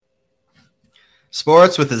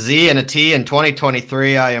Sports with a Z and a T in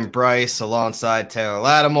 2023. I am Bryce alongside Taylor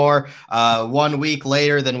Lattimore. 1 week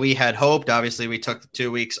later than we had hoped. Obviously, we took the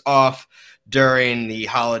 2 weeks off during the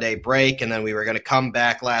holiday break, and then we were going to come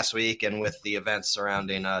back last week. And with the events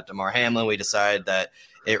surrounding Damar Hamlin, we decided that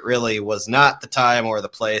it really was not the time or the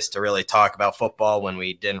place to really talk about football when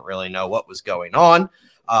we didn't really know what was going on.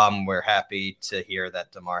 We're happy to hear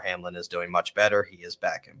that Damar Hamlin is doing much better. He is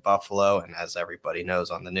back in Buffalo, and as everybody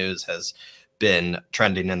knows on the news, has been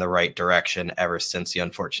trending in the right direction ever since the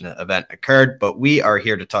unfortunate event occurred. But we are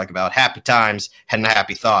here to talk about happy times and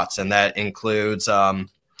happy thoughts, and that includes the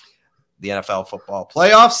NFL football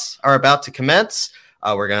playoffs are about to commence.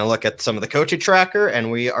 We're going to look at some of the coaching tracker,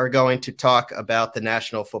 and we are going to talk about the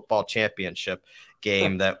National Football Championship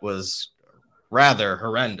game that was rather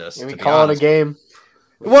horrendous. Can we call it a game?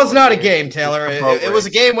 It was not a game, Taylor. It was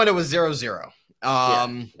a game when it was 0-0.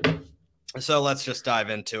 So let's just dive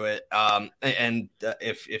into it.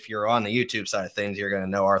 If you're on the YouTube side of things, you're going to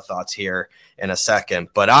know our thoughts here in a second.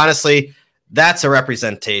 But honestly, that's a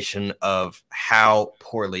representation of how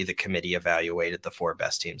poorly the committee evaluated the 4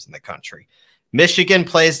 best teams in the country. Michigan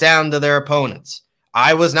plays down to their opponents.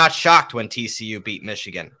 I was not shocked when TCU beat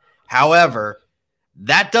Michigan. However,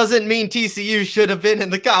 that doesn't mean TCU should have been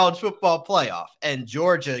in the college football playoff. And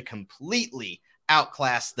Georgia completely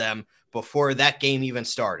outclassed them before that game even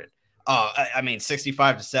started.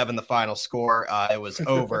 65-7, the final score. It was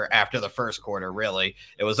over after the first quarter, really.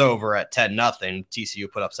 It was over at 10-0.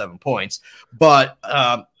 TCU put up 7 points. But,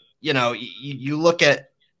 you look at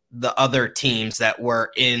the other teams that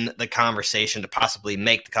were in the conversation to possibly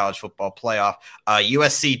make the college football playoff.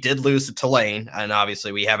 USC did lose to Tulane, and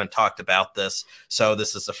obviously we haven't talked about this, so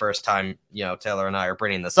this is the first time, Taylor and I are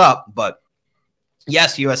bringing this up. But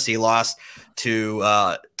yes, USC lost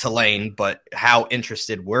to Tulane, but how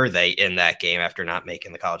interested were they in that game after not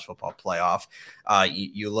making the college football playoff?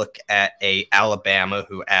 You look at Alabama,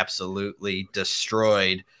 who absolutely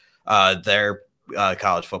destroyed their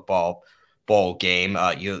college football bowl game.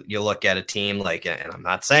 You look at a team like, and I'm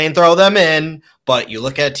not saying throw them in, but you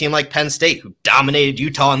look at a team like Penn State, who dominated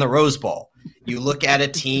Utah in the Rose Bowl. You look at a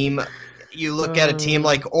team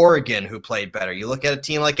like Oregon, who played better. You look at a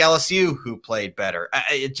team like LSU, who played better.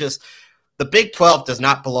 The Big 12 does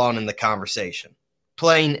not belong in the conversation,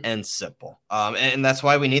 plain and simple. And that's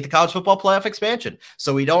why we need the college football playoff expansion.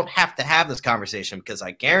 So we don't have to have this conversation, because I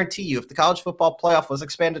guarantee you, if the college football playoff was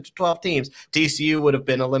expanded to 12 teams, TCU would have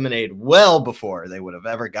been eliminated well before they would have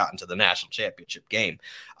ever gotten to the national championship game.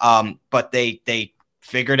 But they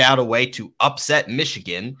figured out a way to upset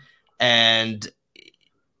Michigan, and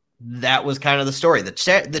that was kind of the story.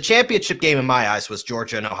 The championship game in my eyes was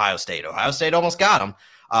Georgia and Ohio State. Ohio State almost got them.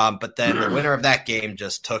 But then the winner of that game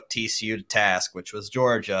just took TCU to task, which was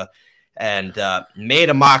Georgia, and made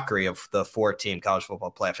a mockery of the 4-team college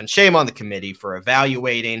football playoff. And shame on the committee for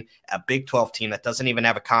evaluating a Big 12 team that doesn't even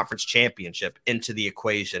have a conference championship into the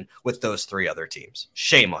equation with those 3 other teams.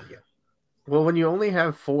 Shame on you. Well, when you only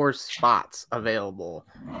have 4 spots available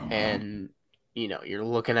and, you're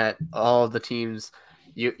looking at all of the teams,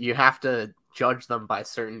 you have to judge them by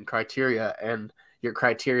certain criteria, and your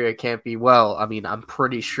criteria can't be, I'm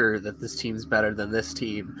pretty sure that this team's better than this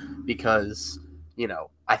team because,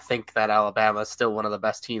 I think that Alabama is still one of the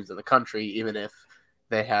best teams in the country, even if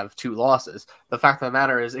they have 2 losses. The fact of the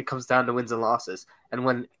matter is it comes down to wins and losses. And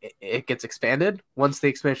when it gets expanded, once the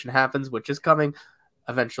expansion happens, which is coming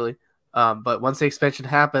eventually, but once the expansion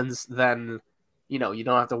happens, then you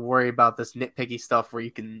don't have to worry about this nitpicky stuff where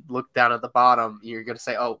you can look down at the bottom. You're going to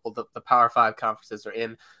say, oh, well, the Power 5 conferences are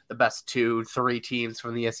in. The best 2-3 teams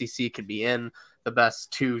from the SEC can be in. The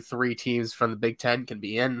best 2-3 teams from the Big Ten can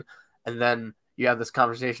be in. And then you have this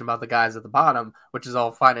conversation about the guys at the bottom, which is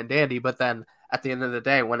all fine and dandy. But then at the end of the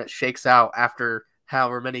day, when it shakes out after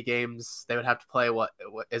however many games they would have to play, what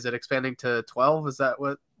is it expanding to 12? Is that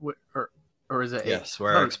what or is it 8? Yes,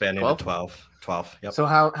 we're expanding 12? To 12. 12. Yep. So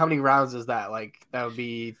how many rounds is that? Like, that would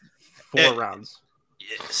be 4 rounds.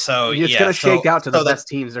 So it's going to shake out to the best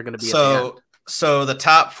teams are going to be at the end. So the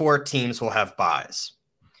top 4 teams will have buys.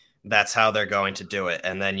 That's how they're going to do it.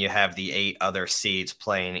 And then you have the 8 other seeds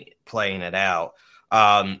playing it out.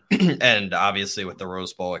 And obviously with the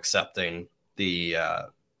Rose Bowl accepting the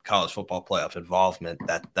college football playoff involvement,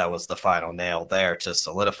 that was the final nail there to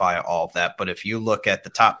solidify all of that. But if you look at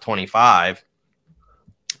the top 25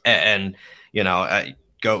 and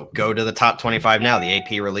go to the top 25 now, the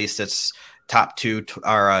AP released its top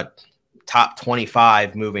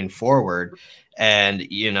 25 moving forward. And,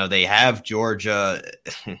 they have Georgia.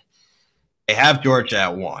 They have Georgia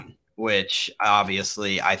at 1, which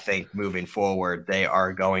obviously I think moving forward, they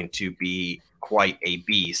are going to be quite a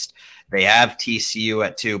beast. They have TCU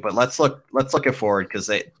at 2, but let's look it forward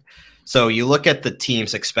so you look at the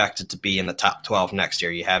teams expected to be in the top 12 next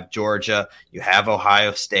year. You have Georgia, you have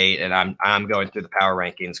Ohio State, and I'm going through the power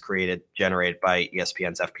rankings generated by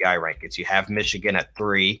ESPN's FPI rankings. You have Michigan at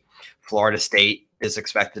 3, Florida State is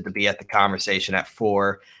expected to be at the conversation at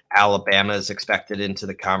 4. Alabama is expected into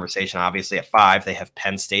the conversation, obviously, at 5. They have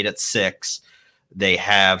Penn State at 6. They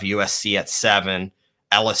have USC at 7,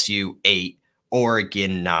 LSU 8,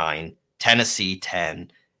 Oregon 9, Tennessee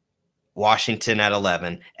 10, Washington at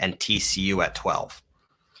 11, and TCU at 12.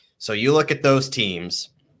 So you look at those teams,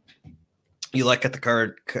 you look at the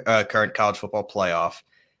current college football playoff,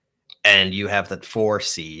 and you have the 4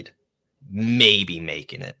 seed maybe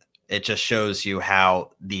making it. It just shows you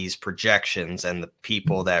how these projections and the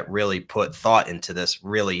people that really put thought into this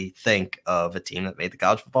really think of a team that made the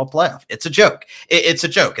college football playoff. It's a joke. It's a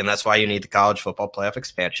joke, and that's why you need the college football playoff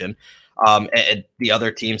expansion. And the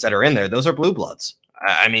other teams that are in there, those are blue bloods.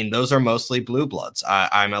 I mean, those are mostly blue bloods.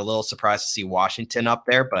 I'm a little surprised to see Washington up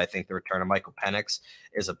there, but I think the return of Michael Penix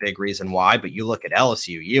is a big reason why. But you look at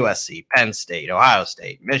LSU, USC, Penn State, Ohio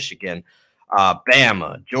State, Michigan,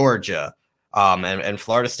 Bama, Georgia, and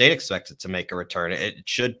Florida State expected to make a return. It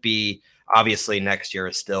should be, obviously, next year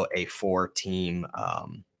is still a 4-team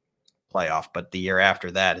playoff, but the year after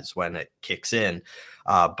that is when it kicks in.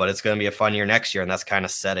 But it's going to be a fun year next year, and that's kind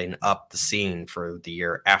of setting up the scene for the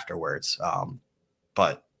year afterwards.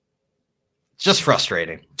 But it's just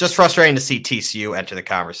frustrating. Just frustrating to see TCU enter the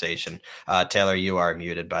conversation. Taylor, you are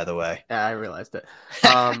muted, by the way. Yeah, I realized it.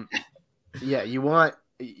 Yeah, you want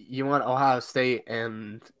Ohio State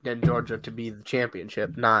and Georgia to be the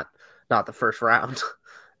championship, not the first round.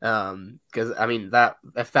 Because I mean that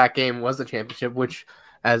if that game was the championship, which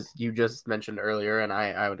as you just mentioned earlier, and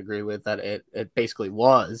I would agree with that, it basically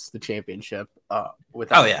was the championship.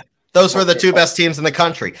 Without those were the 2 best teams in the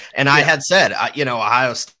country, and I had said,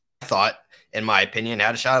 Ohio State, I thought, in my opinion,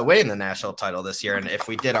 had a shot at winning the national title this year. And if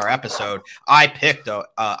we did our episode,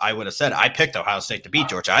 I would have said I picked Ohio State to beat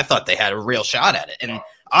Georgia. I thought they had a real shot at it. And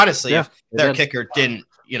honestly, if their kicker didn't,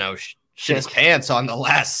 shit his pants on the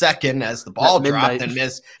last second as the ball dropped and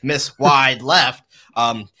miss wide left,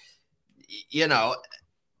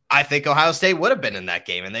 I think Ohio State would have been in that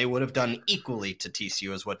game, and they would have done equally to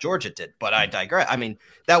TCU as what Georgia did. But I digress. I mean,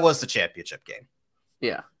 that was the championship game.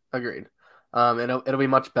 Yeah, agreed. It'll be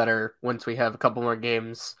much better once we have a couple more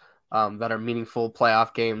games that are meaningful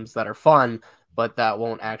playoff games that are fun, but that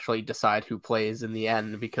won't actually decide who plays in the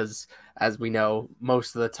end because, as we know,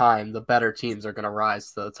 most of the time the better teams are going to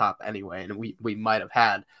rise to the top anyway, and we might have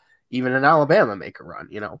had even an Alabama make a run.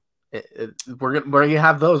 We're gonna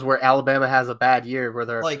have those where Alabama has a bad year, where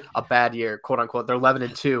they're like a bad year, quote unquote. They're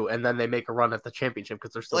 11-2, and then they make a run at the championship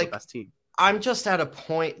because they're still the best team. I'm just at a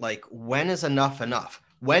point when is enough enough?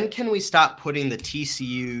 When can we stop putting the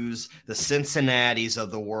TCUs, the Cincinnatis of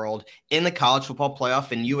the world in the college football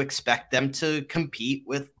playoff, and you expect them to compete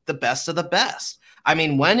with the best of the best? I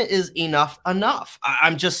mean, when is enough enough?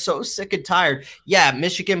 I'm just so sick and tired. Yeah,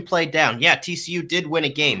 Michigan played down. Yeah, TCU did win a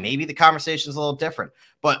game. Maybe the conversation's a little different.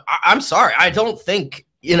 But I'm sorry. I don't think,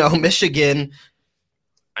 Michigan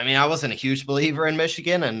 – I mean, I wasn't a huge believer in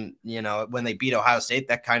Michigan. And, when they beat Ohio State,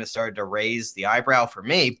 that kind of started to raise the eyebrow for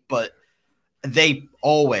me. But they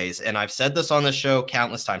always – and I've said this on the show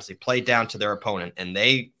countless times – they played down to their opponent, and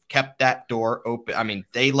they kept that door open. I mean,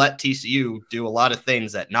 they let TCU do a lot of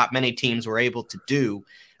things that not many teams were able to do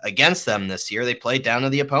against them this year. They played down to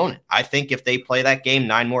the opponent. I think if they play that game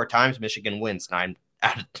 9 more times, Michigan wins 9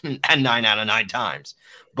 out of 9 times.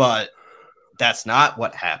 But that's not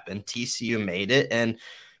what happened. TCU made it, and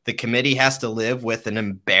the committee has to live with an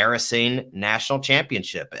embarrassing national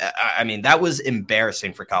championship. I mean, that was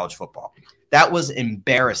embarrassing for college football. That was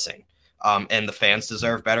embarrassing. And the fans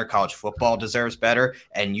deserve better. College football deserves better.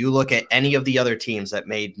 And you look at any of the other teams that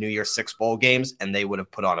made New Year's 6 bowl games, and they would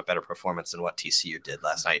have put on a better performance than what TCU did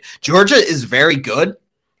last night. Georgia is very good.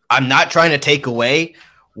 I'm not trying to take away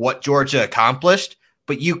what Georgia accomplished,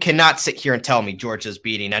 but you cannot sit here and tell me Georgia's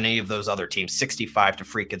beating any of those other teams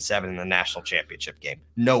 65-7 in the national championship game.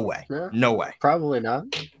 No way. Yeah, no way. Probably not.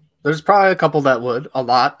 There's probably a couple that would. A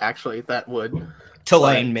lot, actually, that would.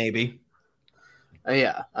 Tulane, maybe.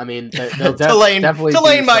 Yeah, I mean, Tulane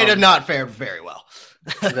might have not fared very well.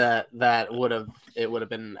 that would have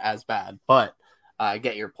been as bad. But I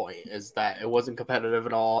get your point, is that it wasn't competitive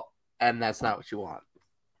at all, and that's not what you want.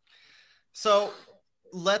 So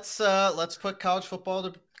let's put college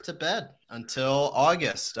football to bed until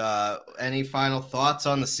August. Any final thoughts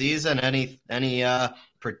on the season? Any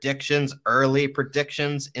predictions, early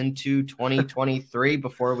predictions into 2023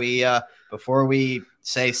 before we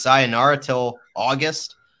say sayonara till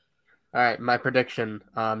August. All right, my prediction: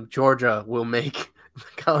 Georgia will make the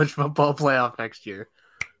college football playoff next year.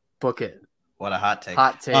 Book it. What a hot take!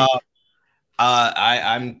 Hot take.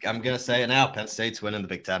 I'm gonna say it now. Penn State's winning the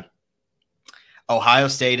Big Ten. Ohio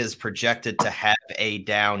State is projected to have a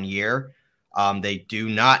down year. They do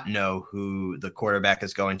not know who the quarterback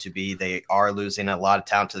is going to be. They are losing a lot of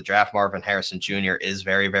talent to the draft. Marvin Harrison Jr. is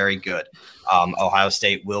very, very good. Ohio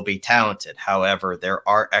State will be talented. However, there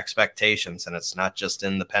are expectations, and it's not just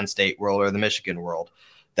in the Penn State world or the Michigan world,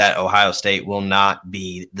 that Ohio State will not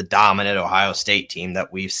be the dominant Ohio State team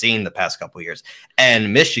that we've seen the past couple of years.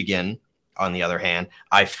 And Michigan, on the other hand,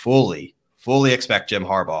 I fully expect Jim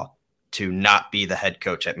Harbaugh to not be the head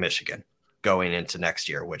coach at Michigan going into next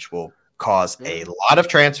year, which will cause a lot of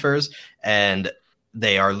transfers, and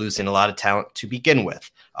they are losing a lot of talent to begin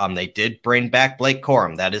with. They did bring back Blake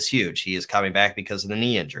Corum. That is huge. He is coming back because of the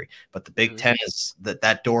knee injury. But the Big Ten is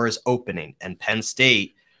that door is opening, and Penn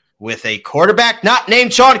State, with a quarterback not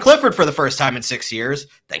named Sean Clifford for the first time in 6 years,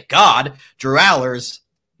 thank God, Drew Allers,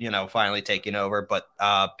 finally taking over. But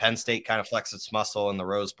Penn State kind of flexed its muscle in the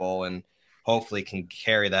Rose Bowl and hopefully can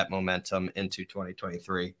carry that momentum into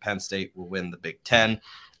 2023. Penn State will win the Big Ten.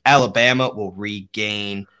 Alabama will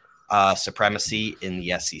regain supremacy in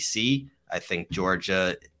the SEC. I think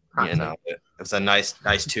Georgia, it was a nice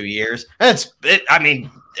 2 years.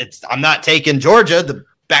 I'm not taking Georgia, the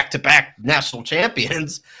back-to-back national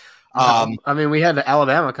champions. We had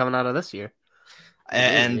Alabama coming out of this year.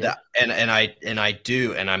 And I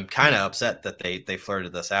do, and I'm kind of upset that they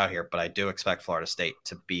flirted this out here, but I do expect Florida State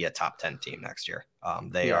to be a top 10 team next year.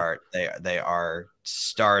 They are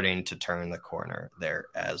starting to turn the corner there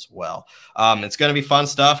as well. It's going to be fun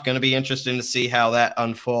stuff. Going to be interesting to see how that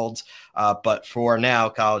unfolds. But for now,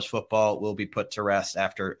 college football will be put to rest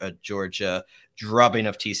after a Georgia drubbing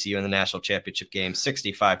of TCU in the national championship game,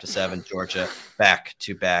 65-7. Georgia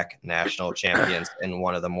back-to-back national champions in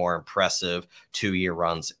one of the more impressive 2-year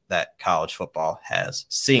runs that college football has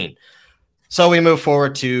seen. So we move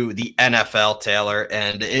forward to the NFL, Taylor,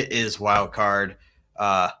 and it is wild card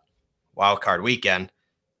weekend.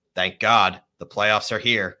 Thank God the playoffs are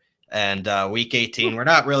here. And week 18, we're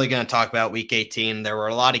not really going to talk about week 18. There were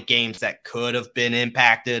a lot of games that could have been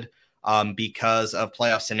impacted because of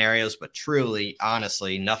playoff scenarios, but truly,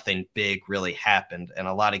 honestly, nothing big really happened. And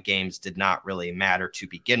a lot of games did not really matter to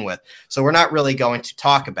begin with. So we're not really going to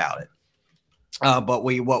talk about it. But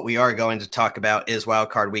what we are going to talk about is Wild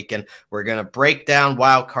Card Weekend. We're going to break down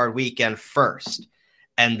Wild Card Weekend first.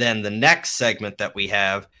 And then the next segment that we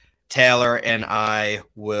have, Taylor and I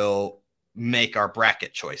will make our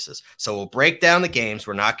bracket choices. So we'll break down the games.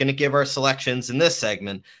 We're not going to give our selections in this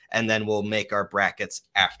segment, and then we'll make our brackets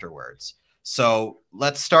afterwards. So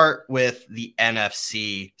let's start with the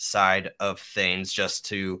NFC side of things, just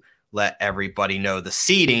to let everybody know the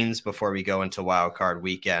seedings before we go into Wild Card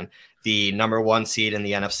Weekend. The number 1 seed in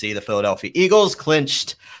the NFC, the Philadelphia Eagles,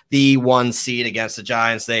 clinched the 1 seed against the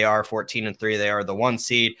Giants. They are 14-3. They are the 1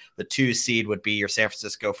 seed. The 2 seed would be your San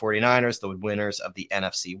Francisco 49ers, the winners of the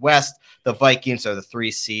NFC West. The Vikings are the 3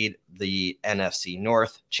 seed, the NFC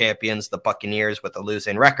North champions. The Buccaneers, with a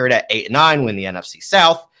losing record at 8-9, win the NFC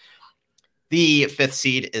South. The 5th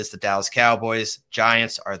seed is the Dallas Cowboys.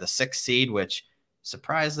 Giants are the 6th seed, which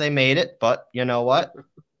surprised they made it, but you know what?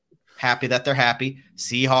 Happy that they're happy.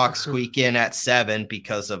 Seahawks squeak in at 7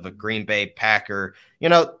 because of a Green Bay Packer.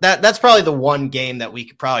 That's probably the one game that we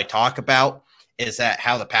could probably talk about, is that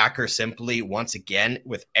how the Packers simply, once again,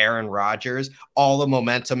 with Aaron Rodgers, all the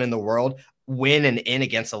momentum in the world, win and in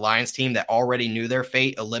against a Lions team that already knew their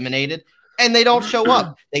fate, eliminated, and they don't show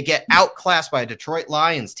up. They get outclassed by a Detroit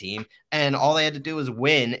Lions team, and all they had to do was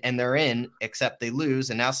win, and they're in, except they lose,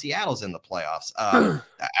 and now Seattle's in the playoffs.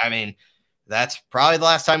 That's probably the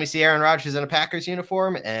last time you see Aaron Rodgers in a Packers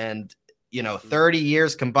uniform. And, 30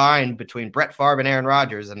 years combined between Brett Favre and Aaron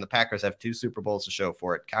Rodgers, and the Packers have 2 Super Bowls to show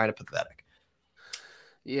for it. Kind of pathetic.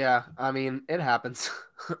 Yeah, it happens.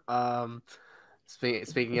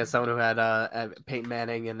 Speaking as someone who had Peyton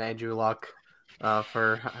Manning and Andrew Luck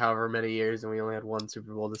for however many years, and we only had 1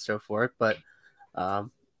 Super Bowl to show for it, but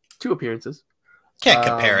 2 appearances. Can't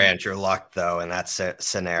compare Andrew Luck, though, in that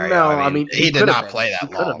scenario. No, he did not play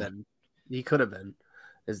that long. He could have been,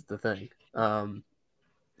 is the thing. Aaron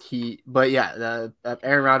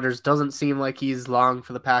Rodgers doesn't seem like he's long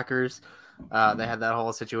for the Packers. They had that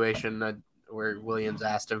whole situation where Williams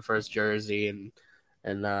asked him for his jersey,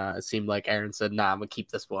 and it seemed like Aaron said, "Nah, I'm gonna keep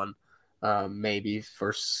this one." Maybe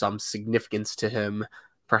for some significance to him,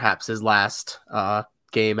 perhaps his last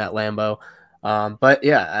game at Lambeau. But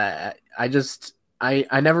yeah,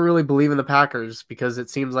 I never really believe in the Packers because it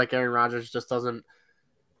seems like Aaron Rodgers just doesn't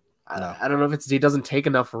No. I don't know if he doesn't take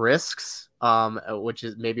enough risks, which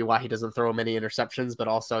is maybe why he doesn't throw many interceptions, but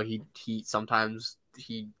also he sometimes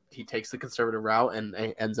he takes the conservative route and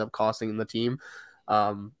ends up costing the team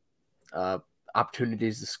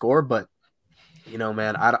opportunities to score. But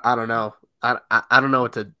man, I don't know. I don't know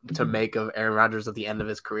what to make of Aaron Rodgers at the end of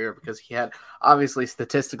his career, because he had, obviously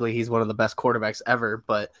statistically he's one of the best quarterbacks ever,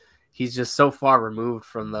 but he's just so far removed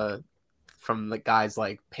from the guys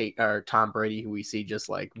like Tom Brady, who we see just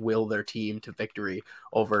like will their team to victory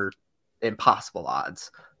over impossible odds.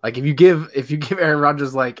 Like if you give Aaron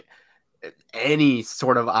Rodgers like any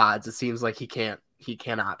sort of odds, it seems like he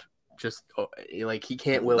cannot just like he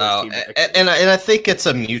can't will his team to victory. And I think it's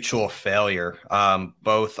a mutual failure,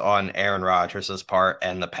 both on Aaron Rodgers' part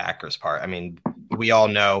and the Packers' part. I mean, we all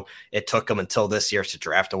know it took him until this year to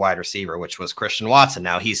draft a wide receiver, which was Christian Watson.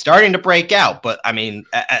 Now he's starting to break out, but I mean,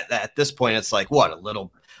 at this point, it's like, what, a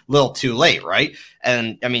little too late, right?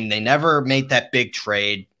 And I mean, they never made that big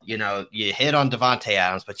trade. You hit on Davante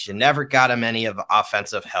Adams, but you never got him any of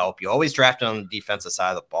offensive help. You always drafted on the defensive side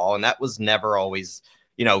of the ball, and that was never always,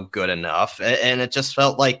 good enough. And it just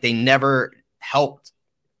felt like they never helped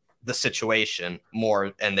the situation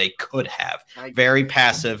more, and they could have. Very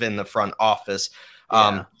passive in the front office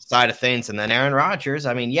side of things. And then Aaron Rodgers,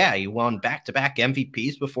 I mean, he won back-to-back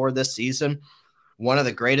MVPs before this season. One of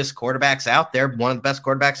the greatest quarterbacks out there, one of the best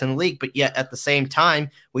quarterbacks in the league. But yet at the same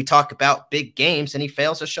time, we talk about big games and he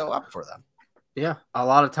fails to show up for them. Yeah, a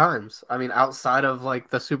lot of times. I mean, outside of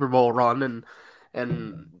like the Super Bowl run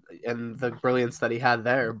and the brilliance that he had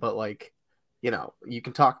there, but like, you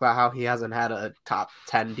can talk about how he hasn't had a top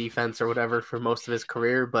 10 defense or whatever for most of his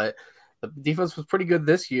career, but the defense was pretty good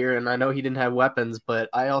this year. And I know he didn't have weapons, but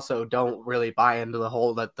I also don't really buy into the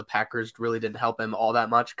whole that the Packers really didn't help him all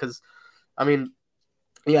that much. Cause I mean,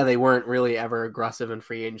 they weren't really ever aggressive in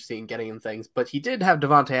free agency and getting him things, but he did have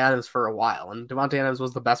Davante Adams for a while, and Davante Adams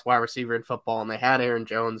was the best wide receiver in football, and they had Aaron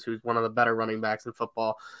Jones, who's one of the better running backs in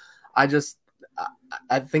football. I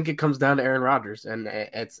think it comes down to Aaron Rodgers, and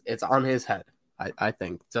it's on his head. I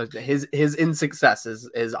think so. His insuccess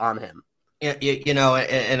is on him.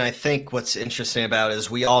 And I think what's interesting about it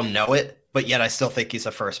is we all know it, but yet I still think he's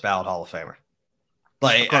a first ballot Hall of Famer.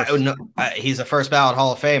 Like he's a first ballot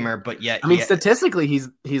Hall of Famer, but yet statistically he's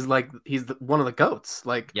one of the GOATs.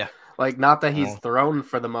 Like not that he's thrown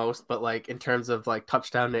for the most, but like in terms of like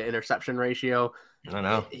touchdown to interception ratio, I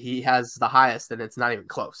know he has the highest, and it's not even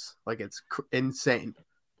close. Like it's insane.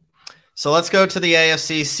 So let's go to the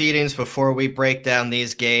AFC seedings before we break down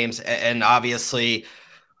these games, and obviously,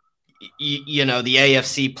 the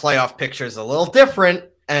AFC playoff picture is a little different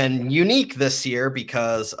and unique this year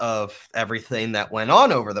because of everything that went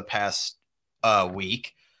on over the past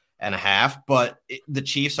week and a half. But the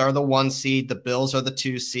Chiefs are the 1 seed. The Bills are the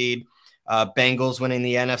 2 seed. Bengals winning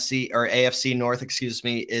the AFC North,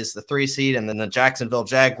 is the 3 seed. And then the Jacksonville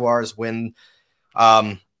Jaguars win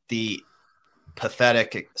the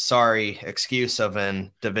pathetic, excuse of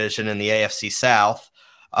an division in the AFC South.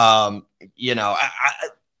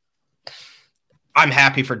 I'm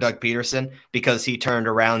happy for Doug Peterson because he turned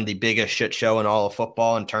around the biggest shit show in all of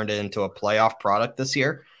football and turned it into a playoff product this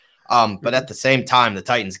year. But at the same time, the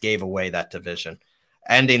Titans gave away that division,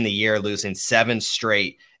 ending the year losing 7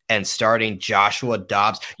 straight and starting Joshua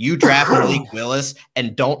Dobbs. You draft Malik Willis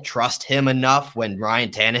and don't trust him enough when Ryan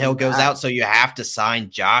Tannehill goes out, so you have to sign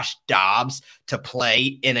Josh Dobbs to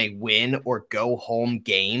play in a win or go home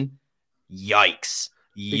game. Yikes.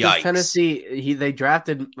 Because Tennessee, they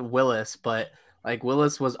drafted Willis, but like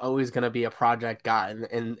Willis was always going to be a project guy.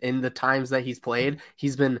 And in the times that he's played,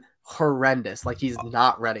 he's been horrendous. Like he's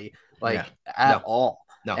not ready at all.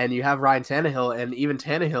 No. And you have Ryan Tannehill, and even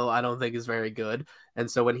Tannehill I don't think is very good. And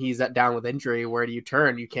so when he's down with injury, where do you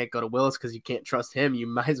turn? You can't go to Willis because you can't trust him. You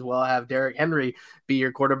might as well have Derrick Henry be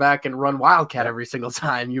your quarterback and run Wildcat every single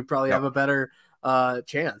time. You probably have a better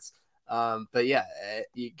chance. But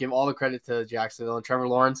you give all the credit to Jacksonville and Trevor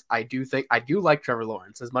Lawrence. I do like Trevor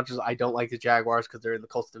Lawrence as much as I don't like the Jaguars because they're in the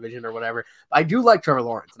Colts division or whatever. I do like Trevor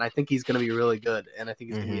Lawrence, and I think he's going to be really good, and I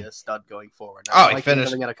think he's going to be a stud going forward. He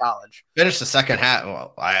finished out of college. Finished the second half.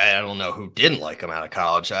 Well, I don't know who didn't like him out of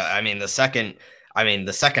college. The second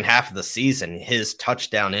half of the season, his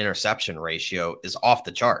touchdown interception ratio is off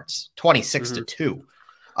the charts, 26-2.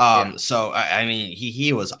 So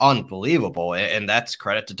he was unbelievable, and that's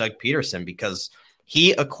credit to Doug Peterson because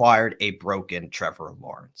he acquired a broken Trevor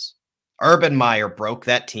Lawrence. Urban Meyer broke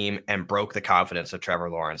that team and broke the confidence of Trevor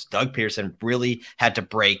Lawrence. Doug Peterson really had to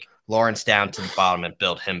break Lawrence down to the bottom and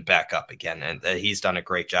build him back up again, and he's done a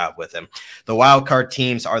great job with him. The wild card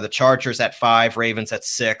teams are the Chargers at 5, Ravens at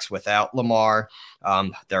 6 without Lamar.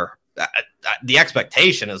 They're the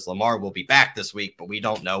expectation is Lamar will be back this week, but we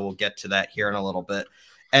don't know. We'll get to that here in a little bit.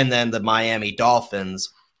 And then the Miami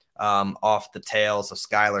Dolphins off the tails of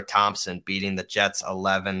Skylar Thompson beating the Jets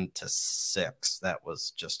 11-6. That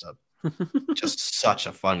was just such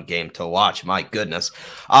a fun game to watch. My goodness.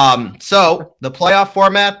 So the playoff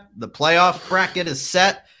format, the playoff bracket is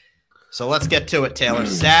set. So let's get to it, Taylor.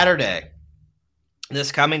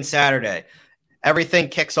 This coming Saturday, everything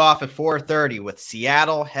kicks off at 4:30 with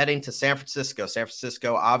Seattle heading to San Francisco. San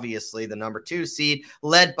Francisco, obviously the number 2 seed,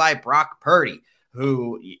 led by Brock Purdy,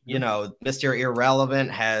 who, Mr.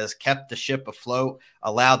 Irrelevant, has kept the ship afloat,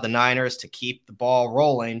 allowed the Niners to keep the ball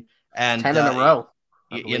rolling. And 10 in a row.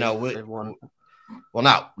 Well,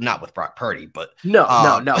 not with Brock Purdy, but no.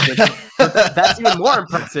 That's even more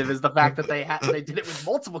impressive is the fact that they did it with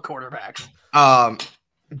multiple quarterbacks.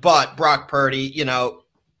 But Brock Purdy,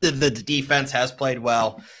 the defense has played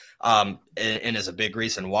well, and is a big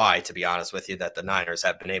reason why, to be honest with you, that the Niners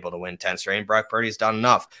have been able to win 10 straight. Brock Purdy's done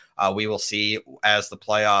enough. We will see as the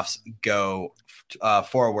playoffs go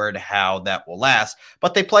forward how that will last.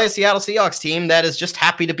 But they play a Seattle Seahawks team that is just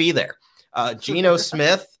happy to be there. Geno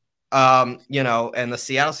Smith, and the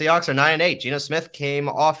Seattle Seahawks are 9-8. Geno Smith came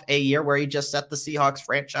off a year where he just set the Seahawks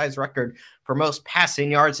franchise record for most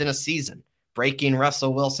passing yards in a season, breaking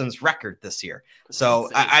Russell Wilson's record this year. So,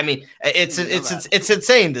 I mean, it's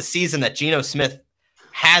insane the season that Geno Smith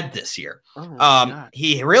had this year.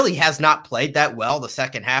 He really has not played that well the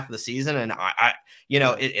second half of the season, and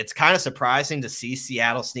it's kind of surprising to see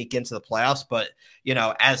Seattle sneak into the playoffs. But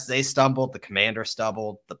as they stumbled, the Commanders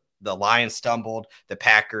stumbled, the Lions stumbled, the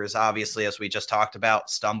Packers, obviously, as we just talked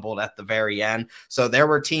about, stumbled at the very end. So there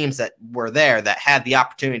were teams that were there that had the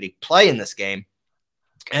opportunity to play in this game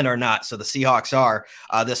and are not. So the Seahawks are.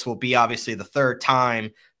 This will be obviously the third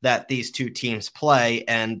time that these two teams play,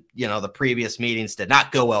 and the previous meetings did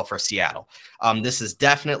not go well for Seattle. This is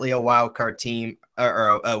definitely a wild card team,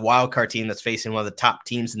 or a wild card team that's facing one of the top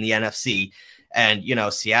teams in the NFC. And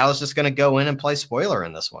Seattle's just going to go in and play spoiler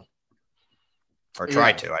in this one, or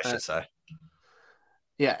try to, I should say.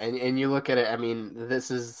 Yeah, and you look at it. I mean,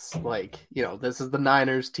 this is this is the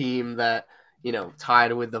Niners team that,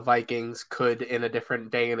 tied with the Vikings, could in a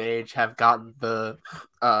different day and age have gotten the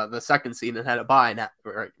second seed and had a bye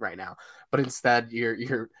right now. But instead,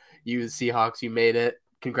 you Seahawks, you made it.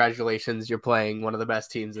 Congratulations, you're playing one of the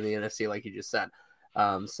best teams in the NFC, like you just said.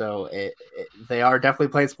 So they are definitely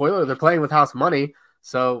playing spoiler. They're playing with house money,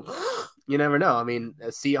 so you never know. I mean,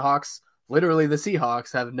 Seahawks, literally the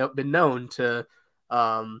Seahawks, have been known to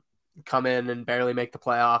come in and barely make the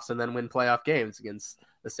playoffs and then win playoff games against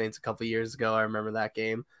the Saints a couple of years ago. I remember that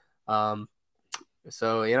game.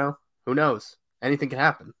 So, who knows? Anything can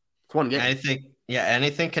happen. It's one game.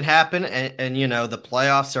 Anything can happen. And the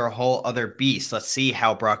playoffs are a whole other beast. Let's see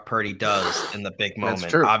how Brock Purdy does in the big moment.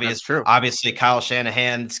 That's true. That's true. Obviously, Kyle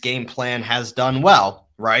Shanahan's game plan has done well,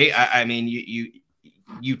 right? I mean,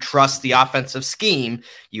 you trust the offensive scheme.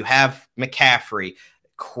 You have McCaffrey.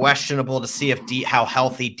 Questionable to see how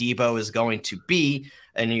healthy Debo is going to be.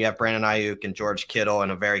 And you have Brandon Ayuk and George Kittle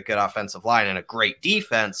and a very good offensive line and a great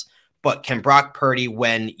defense. But can Brock Purdy,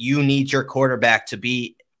 when you need your quarterback to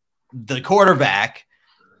be the quarterback,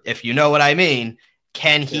 if you know what I mean,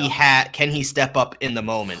 can he step up in the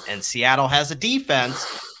moment? And Seattle has a defense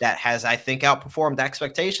that has, I think, outperformed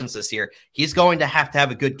expectations this year. He's going to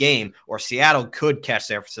have a good game, or Seattle could catch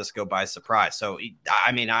San Francisco by surprise. So,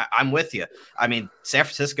 I mean, I'm with you. I mean, San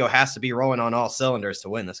Francisco has to be rolling on all cylinders to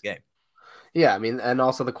win this game. Yeah, I mean, and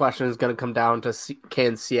also the question is going to come down to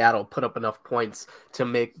can Seattle put up enough points to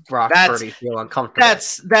make Brock Purdy feel uncomfortable?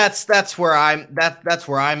 That's where I'm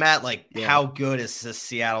at. Like, how good is this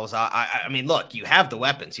Seattle's? I mean, look, you have the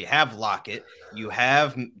weapons. You have Lockett. You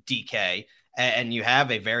have DK, and you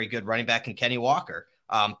have a very good running back in Kenny Walker.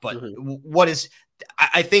 But what is?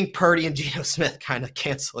 I think Purdy and Geno Smith kind of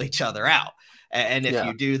cancel each other out, and if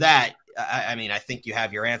you do that, I mean, I think you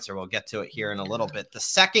have your answer. We'll get to it here in a little bit. The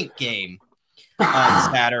second game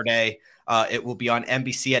on Saturday, it will be on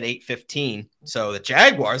NBC at 8:15. So the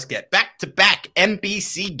Jaguars get back-to-back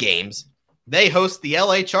NBC games. They host the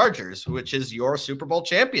LA Chargers, which is your Super Bowl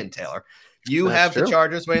champion, Taylor. That's true. The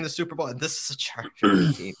Chargers winning the Super Bowl, and this is a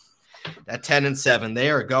Chargers team at 10-7. They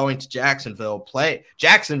are going to Jacksonville.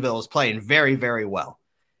 Jacksonville is playing very, very well.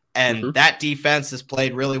 And that defense has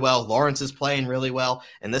played really well. Lawrence is playing really well.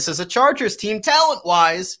 And this is a Chargers team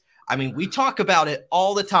talent-wise. I mean, we talk about it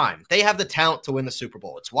all the time. They have the talent to win the Super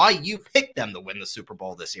Bowl. It's why you picked them to win the Super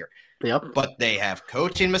Bowl this year. Yep. But they have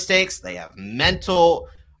coaching mistakes. They have mental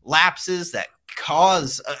lapses that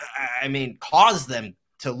cause them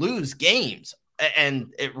to lose games.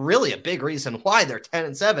 And it really a big reason why they're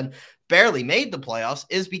 10-7, barely made the playoffs,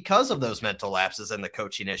 is because of those mental lapses and the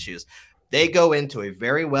coaching issues. They go into a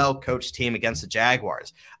very well-coached team against the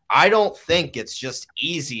Jaguars. I don't think it's just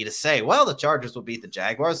easy to say, well, the Chargers will beat the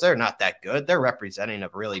Jaguars. They're not that good. They're representing a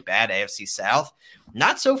really bad AFC South.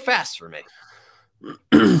 Not so fast for me.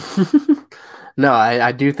 No,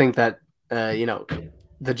 I do think that,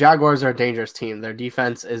 the Jaguars are a dangerous team. Their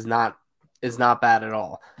defense is not bad at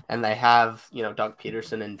all. And they have, Doug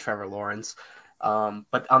Peterson and Trevor Lawrence.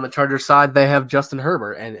 But on the Chargers side, they have Justin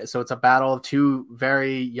Herbert. And so it's a battle of two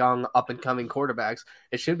very young, up-and-coming quarterbacks.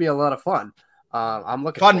 It should be a lot of fun. I'm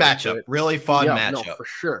looking fun matchup, really fun matchup. No, for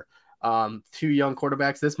sure. Two young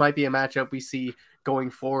quarterbacks. This might be a matchup we see going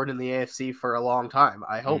forward in the AFC for a long time.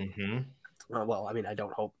 I hope. I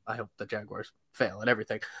don't hope. I hope the Jaguars fail at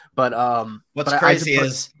everything. But what's crazy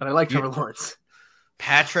is I like Trevor Lawrence.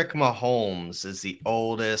 Patrick Mahomes is the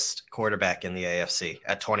oldest quarterback in the AFC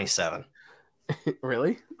at 27.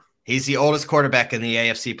 Really? He's the oldest quarterback in the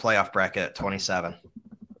AFC playoff bracket at 27.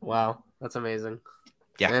 Wow, that's amazing.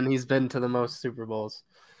 Yeah. And he's been to the most Super Bowls.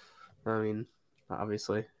 I mean,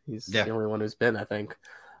 obviously, he's the only one who's been, I think.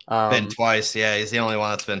 Been twice, yeah. He's the only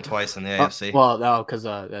one that's been twice in the AFC. Well, no, because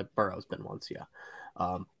Burrow's been once,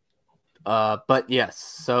 yeah. But yes,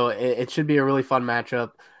 so it should be a really fun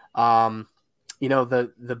matchup.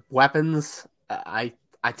 The weapons, I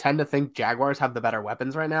tend to think Jaguars have the better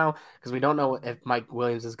weapons right now because we don't know if Mike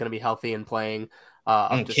Williams is going to be healthy and playing.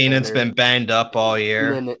 Keenan's been banged up all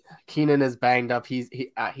year. Keenan is banged up. He's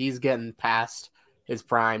getting past his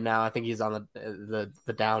prime now. I think he's on the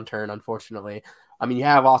downturn, unfortunately. I mean, you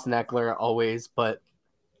have Austin Eckler always, but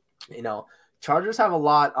Chargers have a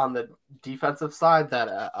lot on the defensive side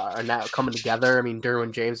that are now coming together. I mean,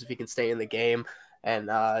 Derwin James, if he can stay in the game, and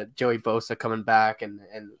Joey Bosa coming back, and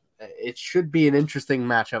it should be an interesting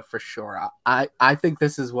matchup for sure. I think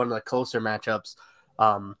this is one of the closer matchups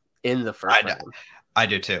in the first round. I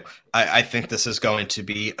do too. I think this is going to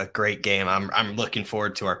be a great game. I'm looking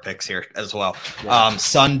forward to our picks here as well. Yeah.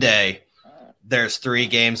 Sunday, there's 3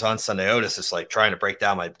 games on Sunday. Otis is like trying to break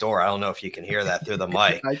down my door. I don't know if you can hear that through the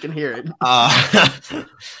mic. I can hear it.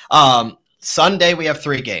 Sunday, we have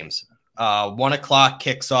 3 games. 1:00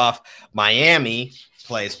 kicks off. Miami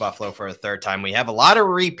plays Buffalo for a third time. We have a lot of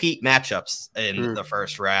repeat matchups in the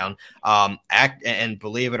first round. And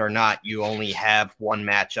believe it or not, you only have one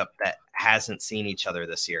matchup that hasn't seen each other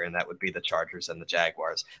this year, and that would be the Chargers and the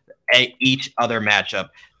Jaguars. Each other matchup,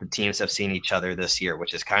 the teams have seen each other this year,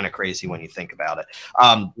 which is kind of crazy when you think about it.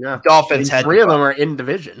 Dolphins had 3 of them are in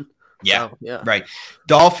division. Yeah, so, yeah, right.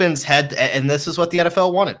 Dolphins had, and this is what the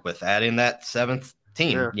NFL wanted with adding that 7th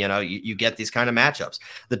team. Yeah. You get these kind of matchups.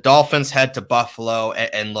 The Dolphins head to Buffalo,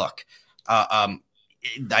 and look, I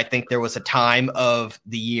think there was a time of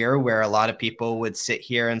the year where a lot of people would sit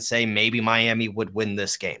here and say maybe Miami would win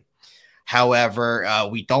this game. However,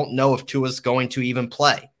 we don't know if Tua's going to even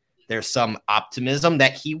play. There's some optimism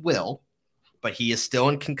that he will, but he is still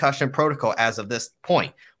in concussion protocol as of this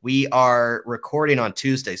point. We are recording on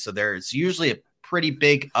Tuesday, so there's usually a pretty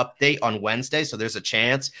big update on Wednesday, so there's a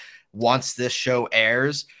chance once this show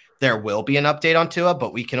airs, there will be an update on Tua,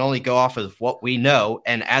 but we can only go off of what we know.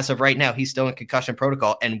 And as of right now, he's still in concussion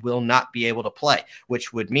protocol and will not be able to play,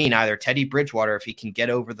 which would mean either Teddy Bridgewater, if he can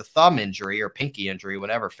get over the thumb injury or pinky injury,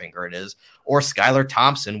 whatever finger it is, or Skylar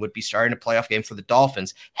Thompson would be starting a playoff game for the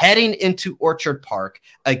Dolphins, heading into Orchard Park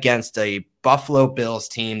against a Buffalo Bills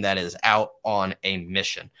team that is out on a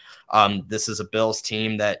mission. This is a Bills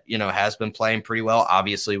team that, has been playing pretty well.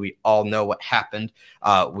 Obviously, we all know what happened.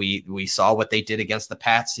 We saw what they did against the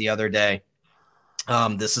Pats the other day.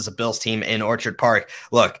 This is a Bills team in Orchard Park.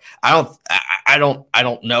 Look, I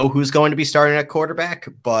don't know who's going to be starting at quarterback,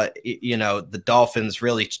 but the Dolphins'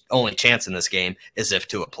 really only chance in this game is if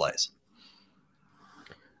Tua plays.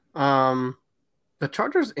 The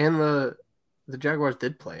Chargers and the Jaguars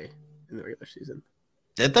did play in the regular season.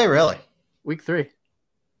 Did they really? Week 3.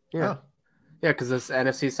 Yeah. Oh. Yeah, because this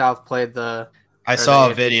NFC South played the I saw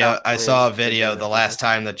a video. The last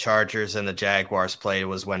time the Chargers and the Jaguars played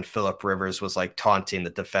was when Phillip Rivers was like taunting the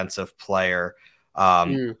defensive player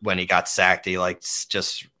when he got sacked. He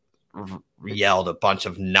just yelled a bunch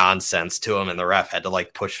of nonsense to him, and the ref had to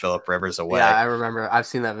push Phillip Rivers away. Yeah, I remember. I've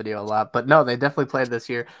seen that video a lot. But no, they definitely played this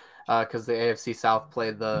year because the AFC South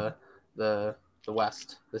played the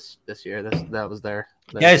West this year. That was their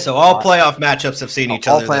yeah. So all playoff matchups have seen each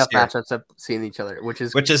other. All playoff matchups have seen each other, which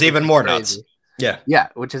is even more crazy. Nuts. Yeah,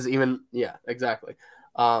 which is even exactly.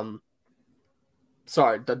 Sorry,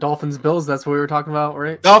 the Dolphins Bills. That's what we were talking about,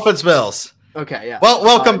 right? Dolphins Bills. Okay, yeah. Well,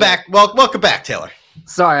 welcome back. Welcome back, Taylor.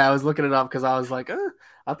 Sorry, I was looking it up because I was like,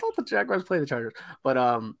 I thought the Jaguars played the Chargers,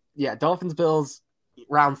 but yeah, Dolphins Bills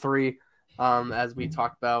round 3, as we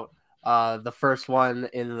talked about, the first one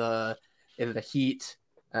in the heat.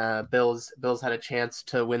 Bills had a chance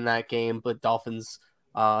to win that game, but Dolphins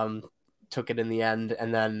took it in the end,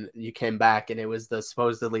 and then you came back, and it was the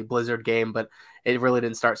supposedly blizzard game, but it really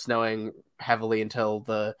didn't start snowing heavily until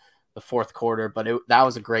the fourth quarter. But that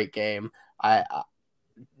was a great game. I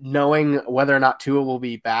knowing whether or not Tua will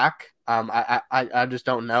be back, I just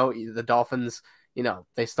don't know. The Dolphins,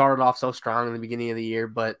 they started off so strong in the beginning of the year,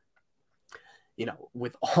 but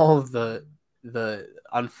with all of the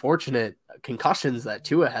unfortunate concussions that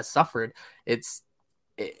Tua has suffered,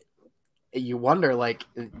 you wonder, like,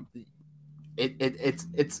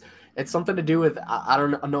 it's something to do with, I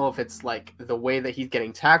don't know if it's like the way that he's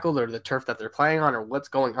getting tackled or the turf that they're playing on or what's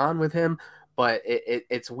going on with him, but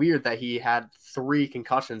it's weird that he had 3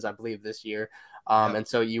 concussions, I believe, this year. And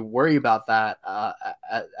so you worry about that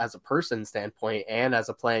as a person standpoint and as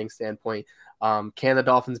a playing standpoint. Can the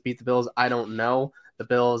Dolphins beat the Bills? I don't know. The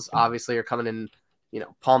Bills obviously are coming in,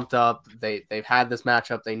 pumped up. They've had this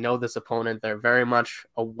matchup. They know this opponent. They're very much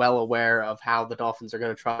well aware of how the Dolphins are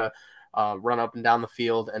going to try to run up and down the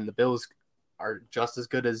field, and the Bills are just as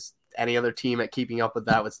good as any other team at keeping up with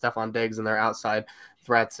that, with Stephon Diggs and their outside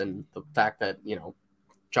threats, and the fact that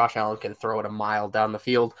Josh Allen can throw it a mile down the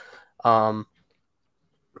field. And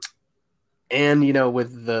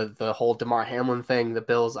with the whole Damar Hamlin thing, the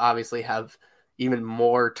Bills obviously have even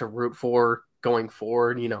more to root for going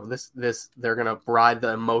forward. They're going to ride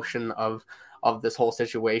the emotion of this whole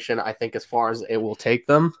situation, I think, as far as it will take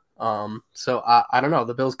them. So I don't know.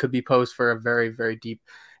 The Bills could be posed for a very, very deep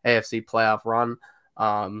AFC playoff run.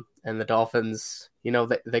 And the Dolphins,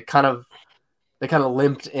 they kind of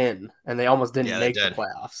limped in, and they almost didn't make the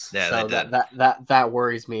playoffs. Yeah, so that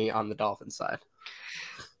worries me on the Dolphins side.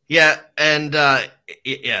 Yeah, and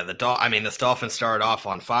this Dolphins started off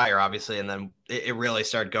on fire, obviously, and then it really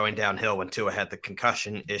started going downhill when Tua had the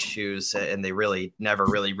concussion issues, and they really never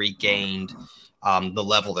really regained the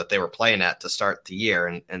level that they were playing at to start the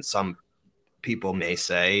year. And some people may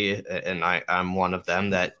say, and I'm one of them,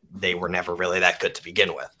 that they were never really that good to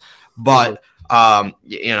begin with. But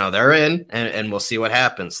they're in, and we'll see what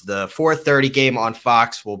happens. The 4:30 game on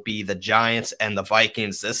Fox will be the Giants and the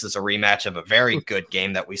Vikings. This is a rematch of a very good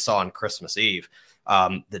game that we saw on Christmas Eve.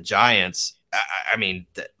 The Giants,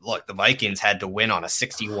 look, the Vikings had to win on a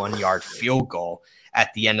 61-yard field goal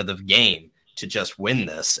at the end of the game to just win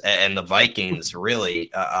this. And the Vikings really,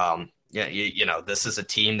 this is a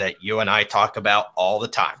team that you and I talk about all the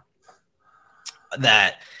time,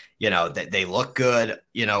 that they look good,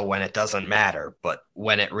 when it doesn't matter, but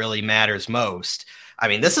when it really matters most.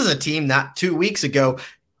 This is a team that 2 weeks ago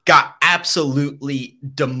got absolutely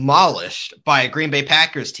demolished by a Green Bay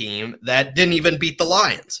Packers team that didn't even beat the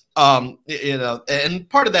Lions. And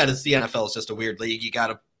part of that is the NFL is just a weird league. You got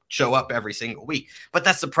to show up every single week. But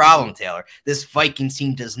that's the problem, Taylor. This Vikings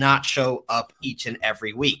team does not show up each and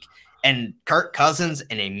every week. And Kirk Cousins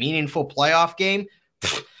in a meaningful playoff game,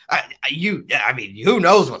 who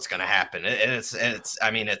knows what's going to happen? It's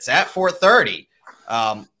at 4:30.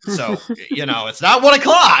 So it's not 1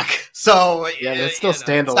 o'clock. So yeah, it's still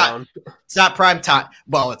standalone. It's not prime time.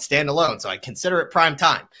 Well, it's standalone, so I consider it prime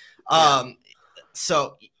time.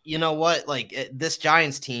 So you know what? Like, this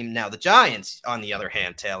Giants team now, the Giants, on the other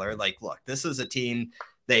hand, Taylor, like, look, this is a team.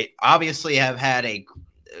 They obviously have had a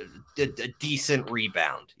decent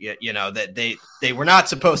rebound. That they were not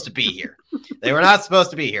supposed to be here. They were not supposed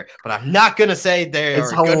to be here. But I'm not going to say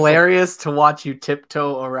it's hilarious to watch you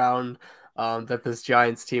tiptoe around that this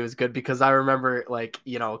Giants team is good, because I remember,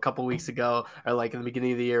 a couple weeks ago, or in the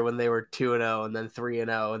beginning of the year, when they were 2-0 and then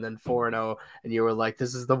 3-0 and then 4-0, and you were like,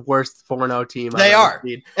 this is the worst 4-0 team they are,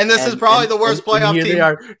 and this is probably the worst playoff team. They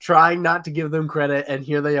are trying not to give them credit, and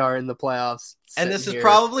here they are in the playoffs. And this is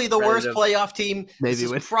probably the worst playoff team.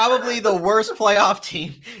 Probably the worst playoff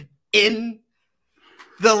team in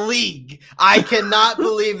the league. I cannot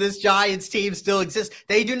believe this Giants team still exists.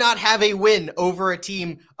 They do not have a win over a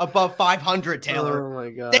team above 500, Taylor. Oh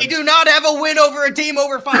my God. They do not have a win over a team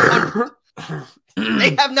over 500.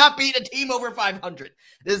 They have not beat a team over 500.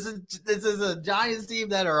 This is a Giants team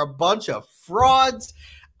that are a bunch of frauds.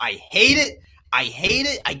 I hate it.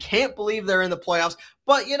 I can't believe they're in the playoffs.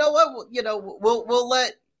 But you know what? We'll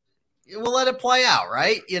let it play out,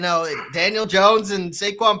 right? Daniel Jones and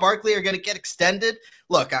Saquon Barkley are going to get extended.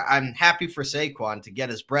 Look, I'm happy for Saquon to get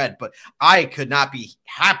his bread, but I could not be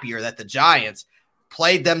happier that the Giants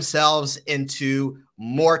played themselves into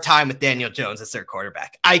more time with Daniel Jones as their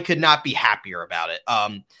quarterback. I could not be happier about it.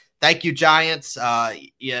 Thank you, Giants. Look,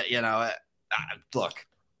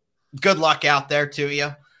 good luck out there to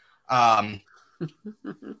you.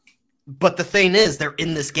 But the thing is, they're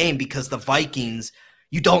in this game because the Vikings,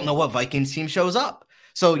 you don't know what Vikings team shows up.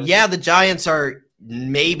 So, yeah, the Giants are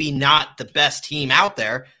maybe not the best team out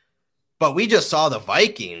there, but we just saw the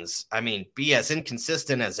Vikings, be as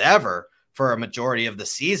inconsistent as ever for a majority of the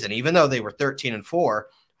season, even though they were 13-4.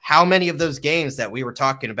 How many of those games that we were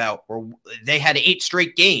talking about they had 8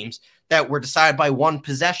 straight games that were decided by one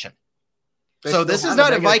possession? So this is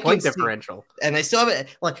not a Vikings differential, and they still have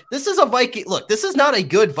it. Like, this is a Viking. Look, this is not a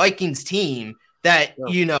good Vikings team that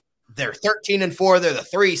they're 13-4. They're the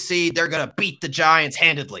 3 seed. They're gonna beat the Giants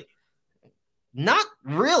handedly. Not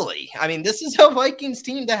really. This is a Vikings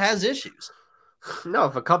team that has issues. No,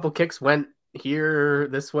 if a couple kicks went here,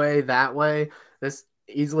 this way, that way, this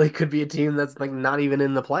easily could be a team that's like not even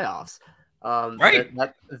in the playoffs. Right.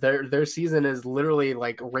 Their season is literally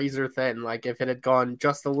like razor thin. Like, if it had gone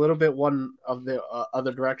just a little bit one of the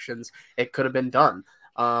other directions, it could have been done.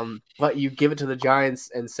 But you give it to the Giants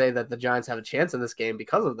and say that the Giants have a chance in this game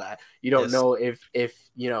because of that. You don't know if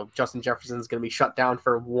Justin Jefferson's going to be shut down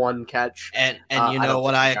for one catch. And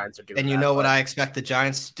what I expect the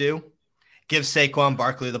Giants to do? Give Saquon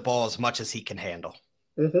Barkley the ball as much as he can handle.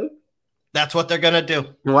 Mm-hmm. That's what they're going to do.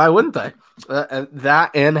 Why wouldn't they?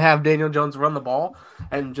 That and have Daniel Jones run the ball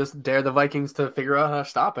and just dare the Vikings to figure out how to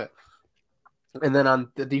stop it. And then on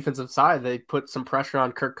the defensive side, they put some pressure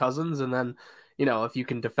on Kirk Cousins. And then, if you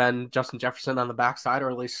can defend Justin Jefferson on the backside or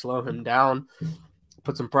at least slow him down,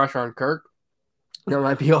 put some pressure on Kirk, that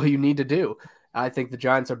might be all you need to do. I think the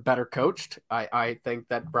Giants are better coached. I think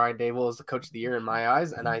that Brian Daboll is the coach of the year in my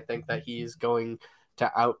eyes. And I think that he's going to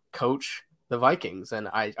out-coach the Vikings. And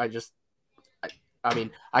I guess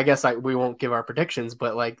we won't give our predictions,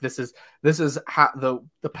 but like this is how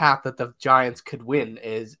the path that the Giants could win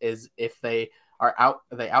is if they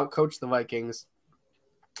outcoach the Vikings,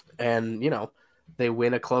 and they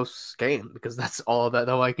win a close game, because that's all that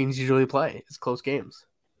the Vikings usually play is close games.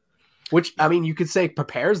 Which you could say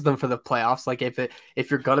prepares them for the playoffs. Like,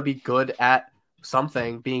 if you're gonna be good at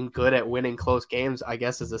something, being good at winning close games, I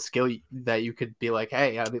guess, is a skill that you could be like,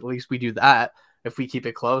 hey, at least we do that. If we keep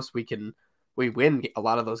it close, we win a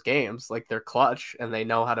lot of those games. Like, they're clutch and they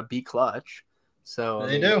know how to be clutch. So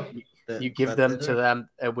they do. You give them to them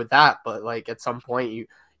with that, but like at some point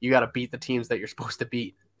you got to beat the teams that you're supposed to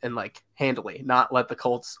beat, and like handily, not let the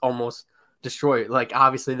Colts almost destroy it. Like,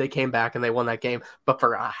 obviously they came back and they won that game, but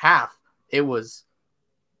for a half it was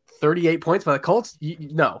 38 points by the Colts.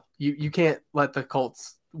 You can't let the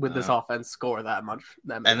Colts with this offense score that much.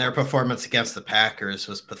 And their performance against the Packers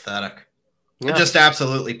was pathetic. Yeah. Just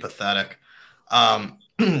absolutely pathetic.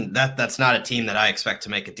 That's not a team that I expect to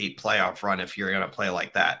make a deep playoff run if you're going to play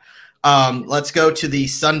like that. Let's go to the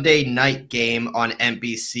Sunday night game on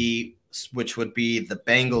NBC, which would be the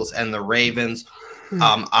Bengals and the Ravens.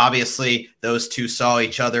 Obviously, those two saw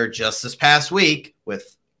each other just this past week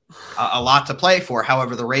with a lot to play for.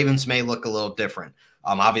 However, the Ravens may look a little different.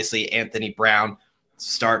 Obviously, Anthony Brown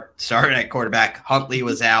started at quarterback. Huntley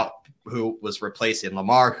was out, who was replacing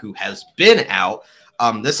Lamar, who has been out.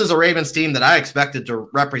 This is a Ravens team that I expected to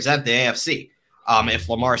represent the AFC. If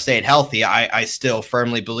Lamar stayed healthy, I still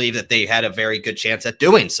firmly believe that they had a very good chance at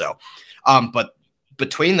doing so. But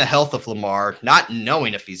between the health of Lamar, not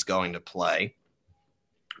knowing if he's going to play,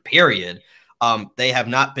 period, they have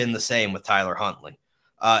not been the same with Tyler Huntley.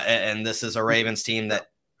 And this is a Ravens team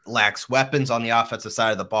that lacks weapons on the offensive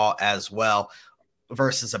side of the ball as well,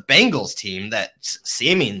 versus a Bengals team that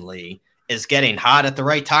seemingly is getting hot at the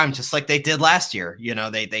right time, just like they did last year.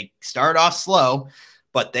 They start off slow,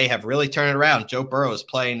 but they have really turned it around. Joe Burrow is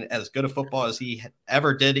playing as good a football as he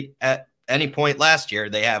ever did at any point last year.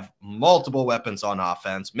 They have multiple weapons on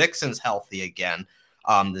offense. Mixon's healthy again.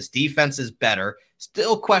 This defense is better.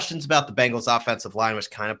 Still questions about the Bengals offensive line,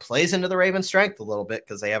 which kind of plays into the Ravens' strength a little bit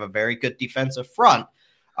because they have a very good defensive front.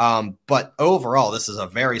 But overall, this is a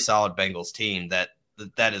very solid Bengals team that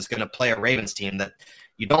is going to play a Ravens team that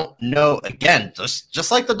you don't know. Again,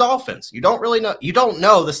 just like the Dolphins, you don't really know. You don't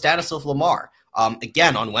know the status of Lamar.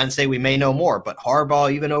 Again, on Wednesday, we may know more, but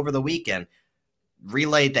Harbaugh, even over the weekend,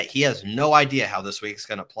 relayed that he has no idea how this week's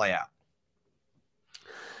going to play out.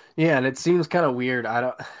 Yeah, and it seems kind of weird.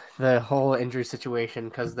 The whole injury situation,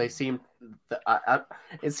 because it seems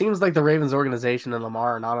like the Ravens organization and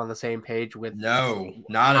Lamar are not on the same page with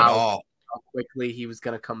not at all how quickly he was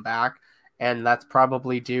going to come back. And that's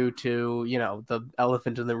probably due to, the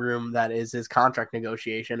elephant in the room that is his contract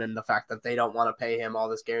negotiation and the fact that they don't want to pay him all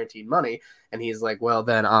this guaranteed money. And he's like, well,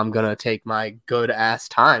 then I'm going to take my good ass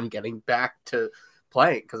time getting back to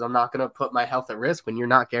playing, because I'm not going to put my health at risk when you're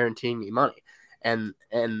not guaranteeing me money. And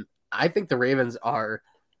I think the Ravens are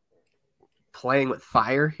playing with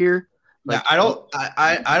fire here. Like,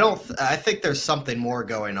 I think there's something more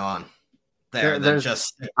going on there than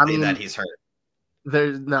just that he's hurt.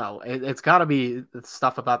 It's got to be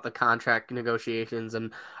stuff about the contract negotiations,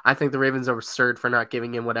 and I think the Ravens are absurd for not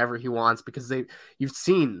giving him whatever he wants because we've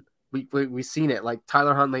seen it. Like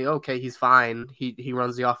Tyler Huntley, okay, he's fine. He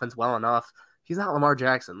runs the offense well enough. He's not Lamar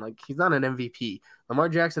Jackson. Like, he's not an MVP. Lamar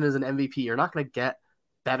Jackson is an MVP. You're not going to get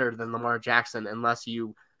better than Lamar Jackson unless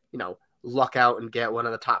you luck out and get one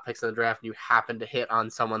of the top picks in the draft and you happen to hit on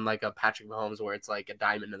someone like a Patrick Mahomes where it's like a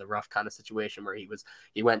diamond in the rough kind of situation where he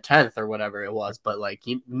went 10th or whatever it was, but like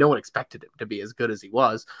no one expected him to be as good as he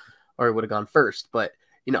was or he would have gone first. But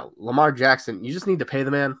Lamar Jackson, you just need to pay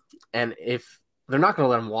the man, and if they're not going to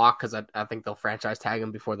let him walk because I think they'll franchise tag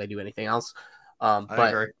him before they do anything else.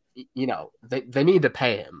 But they need to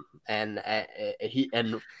pay him, and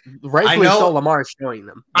rightfully so. Lamar is showing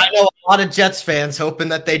them. I know a lot of Jets fans hoping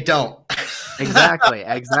that they don't. Exactly.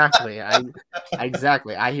 I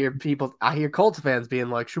hear Colts fans being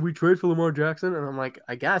like, "Should we trade for Lamar Jackson?" And I'm like,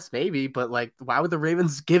 I guess maybe, but like, why would the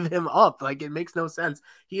Ravens give him up? Like, it makes no sense.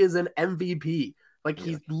 He is an MVP. Like,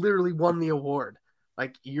 he's literally won the award.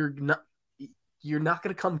 Like, you're not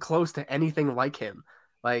going to come close to anything like him.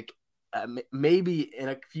 Like, maybe in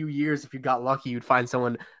a few years, if you got lucky, you'd find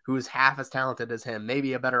someone who is half as talented as him,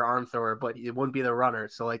 maybe a better arm thrower, but it wouldn't be the runner.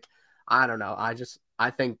 So, like, I don't know.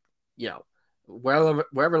 I think,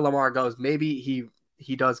 wherever Lamar goes, maybe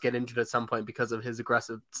he does get injured at some point because of his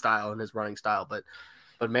aggressive style and his running style. But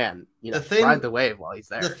man, ride the wave while he's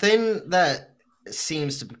there. The thing that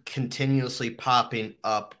seems to be continuously popping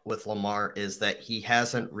up with Lamar is that he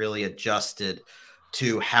hasn't really adjusted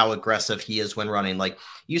to how aggressive he is when running. Like,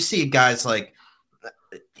 you see guys like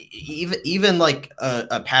even like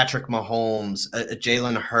a Patrick Mahomes, a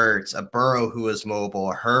Jalen Hurts, a Burrow who is mobile,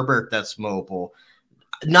 a Herbert that's mobile.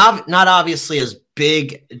 Not obviously as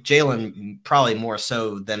big. Jalen probably more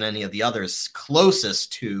so than any of the others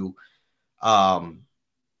closest to.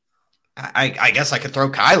 I guess I could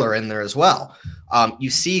throw Kyler in there as well. You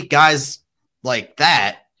see guys like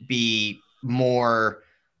that be more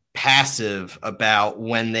passive about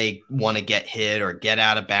when they want to get hit or get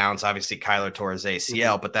out of bounds. Obviously, Kyler tore his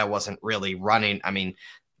ACL, but that wasn't really running. I mean,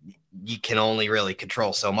 you can only really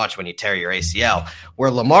control so much when you tear your ACL,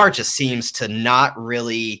 where Lamar just seems to not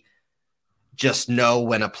really just know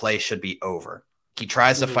when a play should be over. He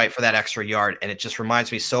tries to fight for that extra yard, and it just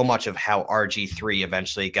reminds me so much of how RG3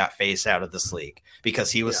 eventually got phased out of this league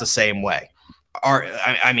because he was the same way.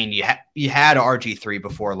 I mean, you had RG3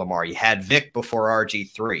 before Lamar. You had Vic before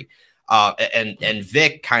RG3. And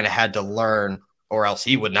Vic kind of had to learn, or else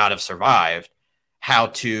he would not have survived, how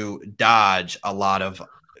to dodge a lot of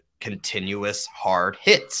continuous hard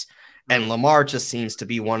hits. And Lamar just seems to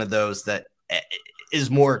be one of those that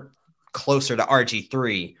is more closer to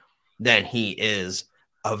RG3 than he is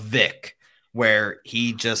a Vic, where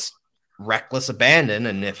he just reckless abandon,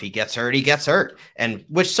 and if he gets hurt, he gets hurt. And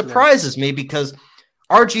which surprises me because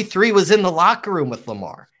RG3 was in the locker room with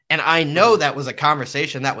Lamar. And I know that was a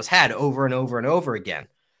conversation that was had over and over and over again,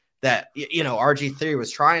 that, RG3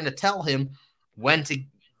 was trying to tell him when to,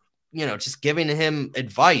 just giving him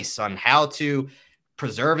advice on how to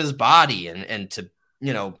preserve his body and to,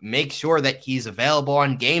 make sure that he's available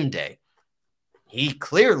on game day. He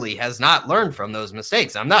clearly has not learned from those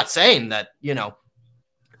mistakes. I'm not saying that,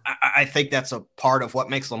 I think that's a part of what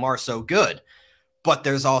makes Lamar so good, but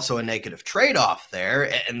there's also a negative trade-off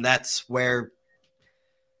there. And that's where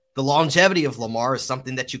the longevity of Lamar is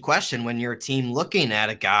something that you question when you're a team looking at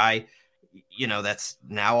a guy, that's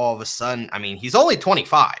now all of a sudden, I mean, he's only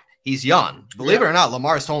 25. He's young. Believe it or not,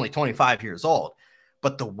 Lamar's only 25 years old.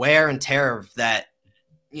 But the wear and tear of that,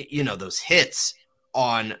 those hits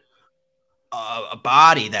on a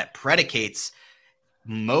body that predicates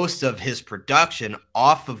most of his production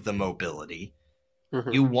off of the mobility,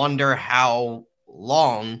 you wonder how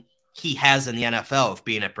long he has in the NFL of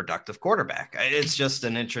being a productive quarterback. It's just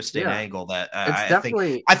an interesting angle that I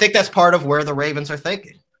think that's part of where the Ravens are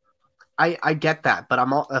thinking. I get that, but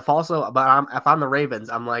if I'm the Ravens,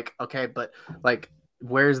 I'm like, okay, but like,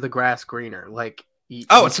 where's the grass greener? Like,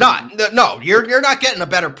 it's not. No, you're not getting a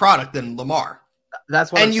better product than Lamar.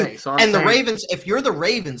 That's what I'm saying. So the Ravens, if you're the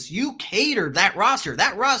Ravens, you cater that roster.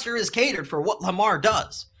 That roster is catered for what Lamar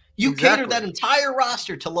does. You cater that entire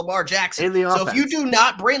roster to Lamar Jackson. In the offense. So if you do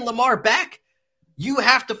not bring Lamar back, you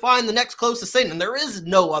have to find the next closest thing. And there is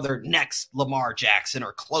no other next Lamar Jackson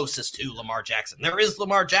or closest to Lamar Jackson. There is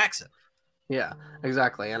Lamar Jackson. Yeah,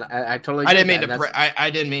 exactly. And I totally I agree didn't with mean that. to. I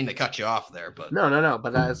didn't mean to cut you off there, but No.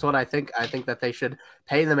 But that's what I think. I think that they should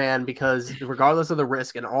pay the man because regardless of the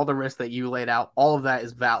risk and all the risk that you laid out, all of that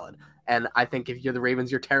is valid. And I think if you're the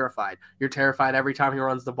Ravens, you're terrified. You're terrified every time he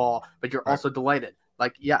runs the ball, but you're right. also delighted.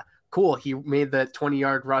 Like, yeah, cool. He made the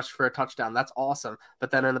 20-yard rush for a touchdown. That's awesome.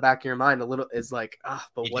 But then in the back of your mind, a little is like,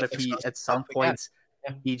 but what if he at some points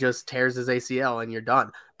he just tears his ACL and you're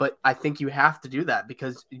done? But I think you have to do that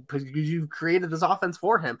because you created this offense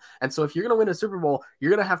for him. And so if you're going to win a Super Bowl,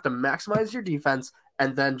 you're going to have to maximize your defense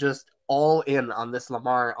and then just all in on this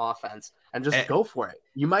Lamar offense and just go for it.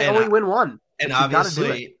 You might only win one. And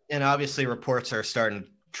obviously reports are starting to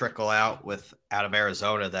trickle out of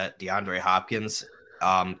Arizona that DeAndre Hopkins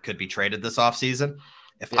could be traded this offseason.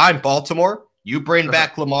 If I'm Baltimore, you bring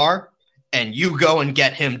back Lamar and you go and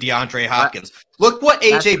get him DeAndre Hopkins. Look what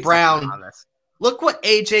AJ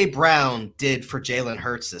Brown did for Jalen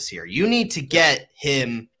Hurts this year. You need to get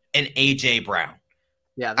him an AJ Brown.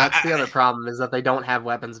 Yeah, that's the other problem is that they don't have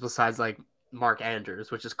weapons besides like Mark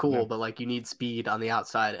Andrews, which is cool, but like you need speed on the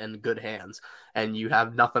outside and good hands, and you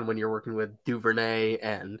have nothing when you're working with Duvernay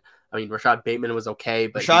and I mean Rashad Bateman was okay,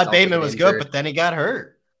 but Rashad Bateman was good, but then he got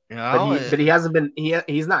hurt. You know? But he hasn't been.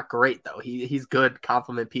 He's not great though. He's good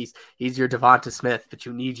complement piece. He's your Devonta Smith, but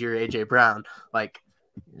you need your AJ Brown. Like,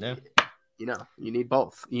 you need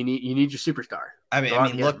both. You need your superstar. I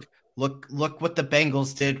mean, look what the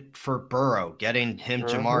Bengals did for Burrow, getting him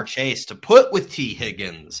Jamar Chase to put with T.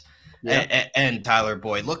 Higgins. And Tyler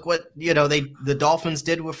Boyd. Look what the Dolphins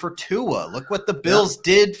did for Tua. Look what the Bills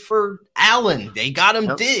did for Allen. They got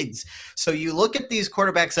him Diggs. So you look at these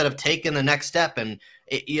quarterbacks that have taken the next step, and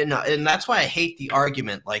and that's why I hate the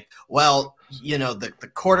argument. Like, well, the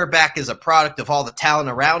quarterback is a product of all the talent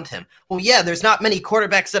around him. Well, yeah, there's not many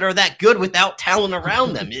quarterbacks that are that good without talent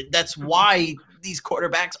around them. That's why these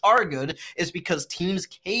quarterbacks are good, is because teams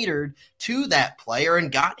catered to that player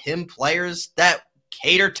and got him players that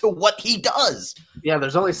cater to what he does. Yeah,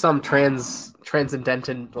 there's only some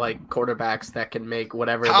transcendental like quarterbacks that can make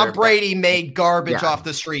whatever. Tom Brady made garbage off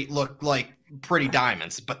the street look like pretty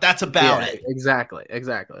diamonds, but that's about it. Exactly.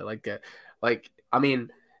 Like I mean,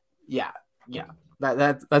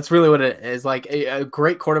 that's really what it is. Like a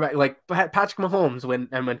great quarterback, like Patrick Mahomes, when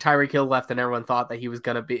Tyreek Hill left and everyone thought that he was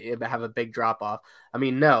gonna have a big drop off. I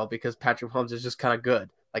mean, no, because Patrick Mahomes is just kind of good,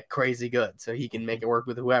 like crazy good, so he can make it work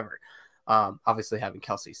with whoever. Obviously having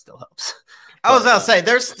Kelsey still helps. I was about to say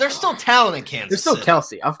there's still talent in Kansas. There's still City.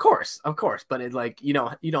 Kelsey, of course, but it like you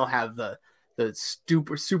don't have the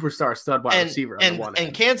superstar stud wide receiver on the one end.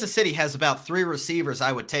 And Kansas City has about 3 receivers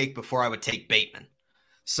I would take before I would take Bateman.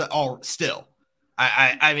 So still.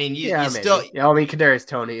 I mean, Kadarius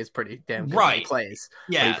Toney is pretty damn good. Right. He plays.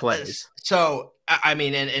 Yeah. He plays. So, I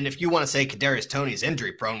mean, and if you want to say Kadarius Toney is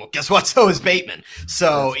injury prone, well, guess what? So is Bateman.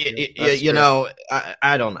 So,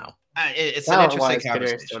 I don't know. It's an interesting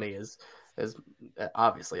conversation. Kadarius Toney is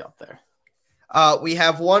obviously up there. We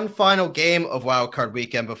have one final game of Wild Card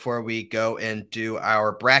Weekend before we go and do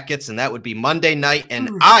our brackets, and that would be Monday night. And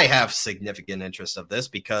I have significant interest of this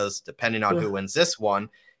because depending on who wins this one,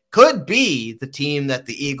 could be the team that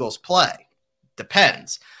the Eagles play.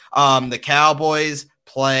 Depends. The Cowboys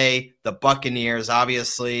play the Buccaneers.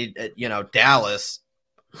 Obviously, Dallas,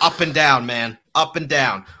 up and down, man, up and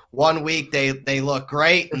down. One week they look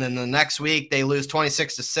great, and then the next week they lose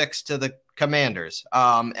 26-6 to the Commanders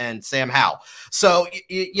and Sam Howell. So,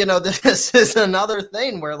 this is another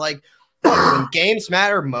thing where, like, look, when games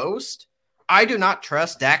matter most, I do not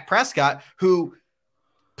trust Dak Prescott, who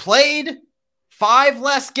played 5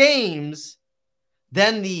 less games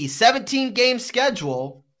than the 17-game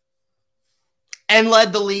schedule and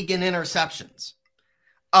led the league in interceptions.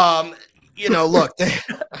 Look,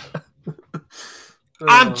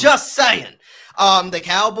 I'm just saying. The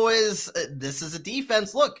Cowboys, this is a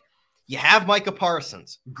defense. Look, you have Micah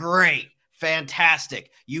Parsons. Great. Fantastic.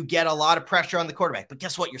 You get a lot of pressure on the quarterback. But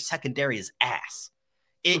guess what? Your secondary is ass.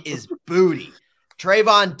 It is booty.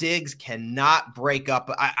 Trayvon Diggs cannot break up.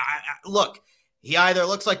 Look, he either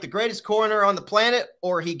looks like the greatest corner on the planet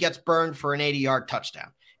or he gets burned for an 80-yard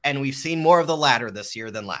touchdown. And we've seen more of the latter this year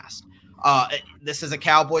than last. This is a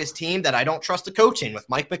Cowboys team that I don't trust the coaching with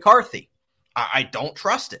Mike McCarthy. I don't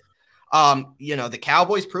trust it. The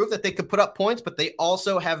Cowboys prove that they could put up points, but they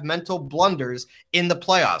also have mental blunders in the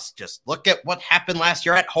playoffs. Just look at what happened last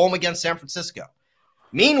year at home against San Francisco.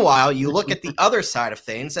 Meanwhile, you look at the other side of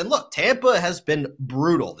things, and look, Tampa has been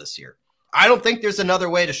brutal this year. I don't think there's another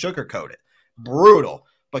way to sugarcoat it. Brutal.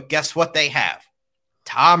 But guess what they have?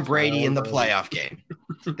 Tom Brady in the playoff game.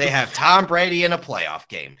 They have Tom Brady in a playoff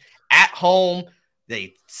game. At home,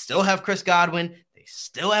 they still have Chris Godwin. They They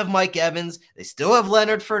still have Mike Evans. They still have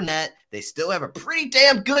Leonard Fournette. They still have a pretty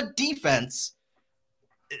damn good defense.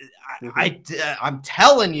 I'm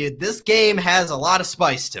telling you, this game has a lot of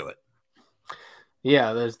spice to it.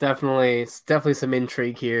 Yeah, there's definitely some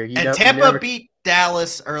intrigue here. Tampa beat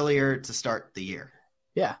Dallas earlier to start the year.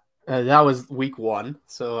 Yeah, that was week 1.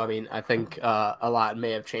 So, I mean, I think a lot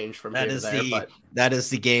may have changed from here to there. But that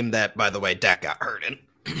is the game that, by the way, Dak got hurt in.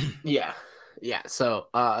 Yeah. So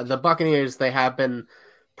the Buccaneers, they have been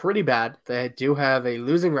pretty bad. They do have a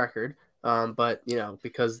losing record, but,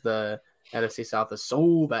 because the NFC South is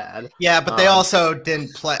so bad. Yeah, but they also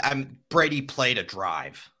didn't play. Brady played a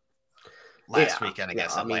drive last weekend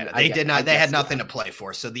against Atlanta. They had nothing to play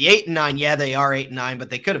for. So the 8-9, they are 8-9,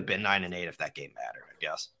 but they could have been 9-8 if that game mattered, I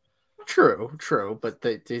guess. True, but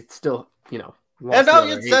they still, and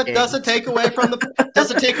that doesn't take away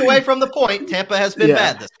from the point. Tampa has been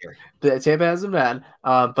bad this year. Tampa has been bad,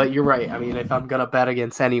 but you're right. I mean, if I'm gonna bet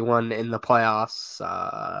against anyone in the playoffs,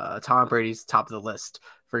 Tom Brady's top of the list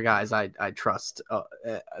for guys I trust.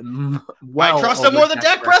 I trust him more than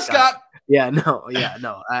Dak Prescott.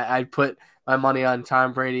 I put my money on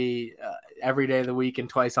Tom Brady every day of the week and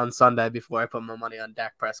twice on Sunday before I put my money on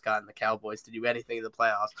Dak Prescott and the Cowboys to do anything in the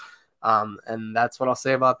playoffs. And that's what I'll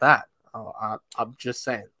say about that. I'm just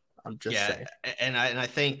saying. And I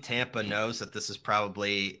think Tampa knows that this is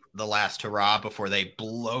probably the last hurrah before they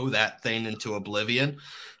blow that thing into oblivion.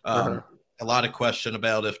 A lot of question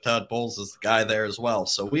about if Todd Bowles is the guy there as well.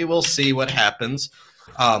 So we will see what happens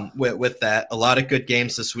with that. A lot of good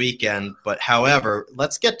games this weekend. But however,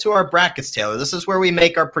 let's get to our brackets, Taylor. This is where we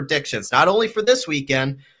make our predictions, not only for this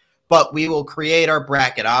weekend, but we will create our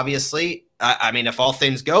bracket. Obviously, I mean, if all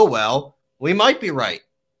things go well, we might be right.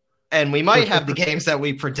 And we might have the games that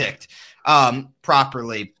we predict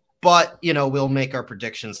properly. But, we'll make our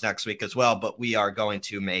predictions next week as well. But we are going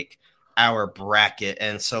to make our bracket.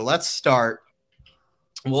 And so let's start.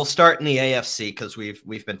 We'll start in the AFC because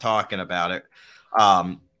we've been talking about it.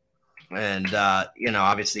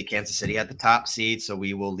 Obviously Kansas City had the top seed, so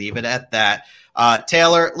we will leave it at that.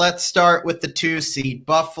 Taylor, let's start with the 2 seed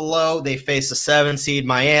Buffalo. They face a 7 seed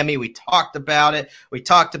Miami. We talked about it. We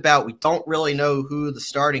don't really know who the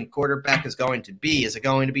starting quarterback is going to be. Is it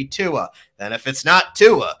going to be Tua? Then if it's not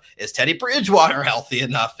Tua, is Teddy Bridgewater healthy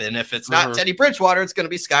enough? And if it's not Teddy Bridgewater, it's going to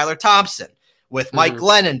be Skylar Thompson with Mike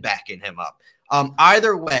Glennon backing him up.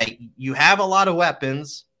 Either way, you have a lot of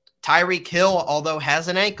weapons. Tyreek Hill, although has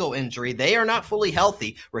an ankle injury, they are not fully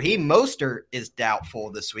healthy. Raheem Mostert is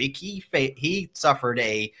doubtful this week. He suffered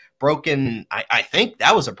a broken, I think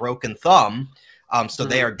that was a broken thumb. So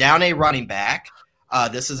they are down a running back.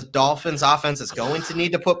 This is a Dolphins offense that's going to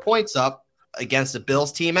need to put points up against a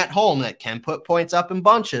Bills team at home that can put points up in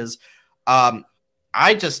bunches.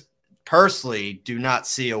 I just personally do not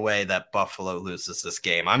see a way that Buffalo loses this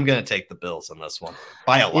game. I'm going to take the Bills in this one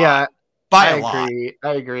by a lot. Yeah. I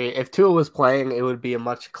agree. If Tua was playing, it would be a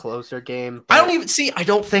much closer game. I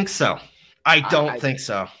don't think so. I don't think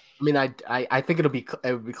so. I mean, I think it would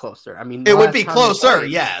be closer. I mean, it would be closer.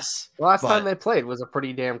 Yes. The last time they played was a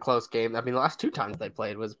pretty damn close game. I mean, the last 2 times they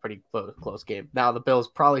played was a pretty close game. Now the Bills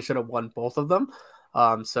probably should have won both of them.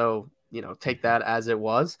 So take that as it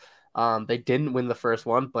was. They didn't win the first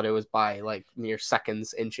one, but it was by like mere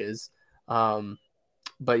seconds, inches.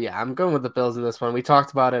 But yeah, I'm going with the Bills in this one. We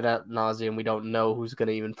talked about it at nauseum. We don't know who's going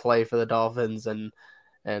to even play for the Dolphins and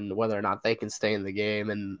whether or not they can stay in the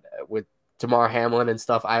game. And with Damar Hamlin and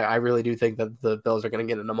stuff, I really do think that the Bills are going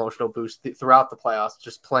to get an emotional boost throughout the playoffs,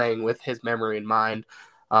 just playing with his memory in mind.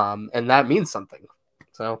 And that means something.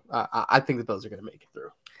 So I think the Bills are going to make it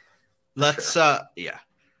through.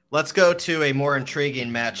 Let's go to a more intriguing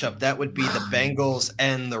matchup. That would be the Bengals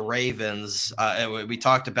and the Ravens. We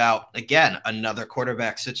talked about, again, another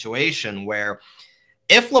quarterback situation where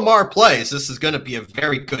if Lamar plays, this is going to be a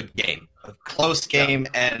very good game, a close game,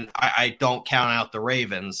 and I don't count out the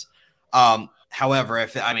Ravens. However,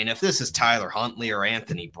 if this is Tyler Huntley or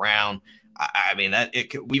Anthony Brown,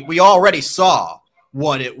 we already saw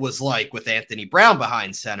what it was like with Anthony Brown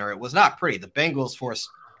behind center. It was not pretty. The Bengals forced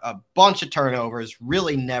a bunch of turnovers,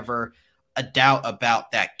 really never a doubt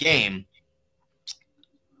about that game.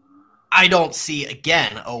 I don't see,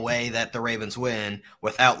 again, a way that the Ravens win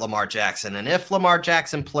without Lamar Jackson. And if Lamar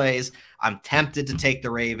Jackson plays, I'm tempted to take the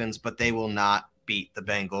Ravens, but they will not beat the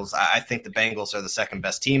Bengals. I think the Bengals are the second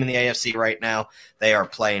best team in the AFC right now. They are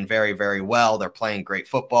playing very, very well. They're playing great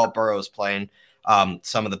football. Burrow's playing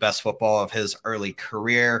some of the best football of his early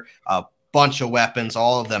career. Bunch of weapons,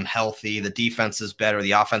 all of them healthy. The defense is better.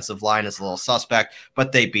 The offensive line is a little suspect,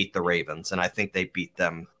 but they beat the Ravens, and I think they beat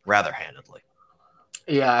them rather handedly.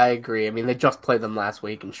 Yeah, I agree. I mean, they just played them last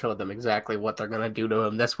week and showed them exactly what they're going to do to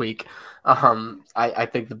them this week. I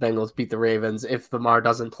think the Bengals beat the Ravens. If Lamar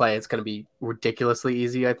doesn't play, it's going to be ridiculously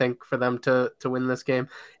easy, I think, for them to win this game.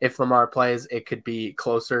 If Lamar plays, it could be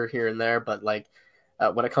closer here and there. But,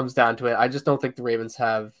 when it comes down to it, I just don't think the Ravens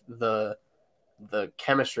have the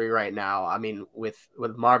chemistry right now. I mean, with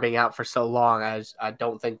Lamar being out for so long, I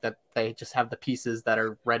don't think that they just have the pieces that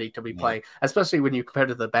are ready to be playing, especially when you compare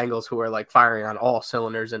to the Bengals, who are firing on all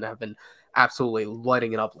cylinders and have been absolutely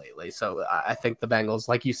lighting it up lately. So I think the Bengals,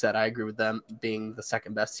 like you said, I agree with them being the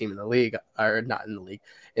second best team in the league, or not in the league,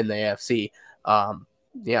 in the AFC. I'll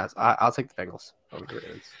take the Bengals over the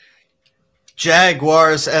Ravens.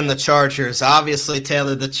 Jaguars and the Chargers. Obviously,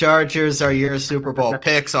 Taylor, the Chargers are your Super Bowl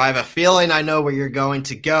pick, so I have a feeling I know where you're going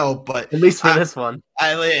to go. But at least for this one,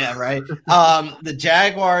 yeah, right. The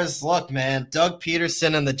Jaguars. Look, man, Doug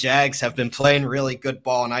Peterson and the Jags have been playing really good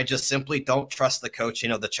ball, and I just simply don't trust the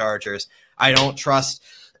coaching of the Chargers. I don't trust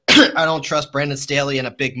Brandon Staley in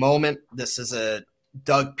a big moment. This is a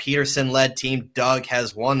Doug Peterson-led team. Doug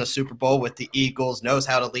has won the Super Bowl with the Eagles, knows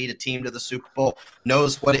how to lead a team to the Super Bowl,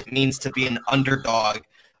 knows what it means to be an underdog.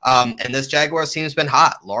 And this Jaguars team has been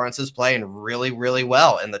hot. Lawrence is playing really, really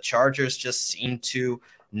well, and the Chargers just seem to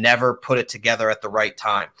never put it together at the right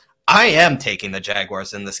time. I am taking the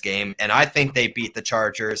Jaguars in this game, and I think they beat the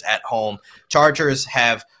Chargers at home. Chargers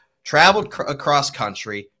have traveled across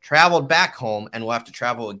country, traveled back home, and will have to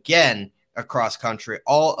travel again across country,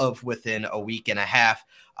 all of within a week and a half.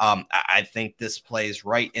 I think this plays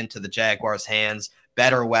right into the Jaguars' hands.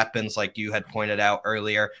 Better weapons, like you had pointed out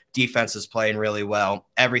earlier. Defense is playing really well.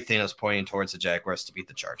 Everything is pointing towards the Jaguars to beat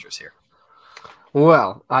the Chargers here.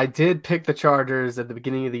 Well, I did pick the Chargers at the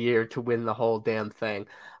beginning of the year to win the whole damn thing.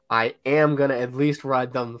 I am going to at least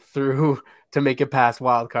ride them through to make it past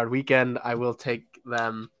wildcard weekend. I will take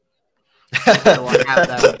them. I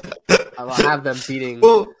will have them beating.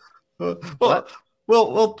 We'll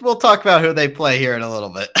talk about who they play here in a little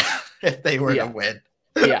bit if they were to win.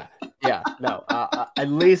 At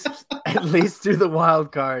least through the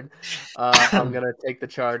wild card, I'm gonna take the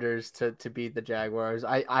Chargers to beat the Jaguars.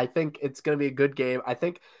 I think it's gonna be a good game. I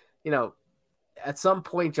think at some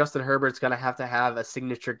point Justin Herbert's gonna have to have a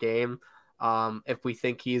signature game. If we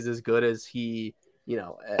think he's as good as he,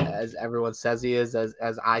 as everyone says he is,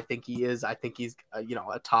 as I think he is. I think he's a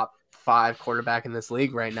top 5 quarterback in this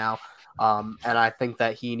league right now. And I think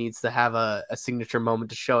that he needs to have a signature moment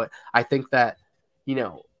to show it. I think that,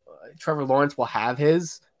 Trevor Lawrence will have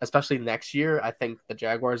his, especially next year. I think the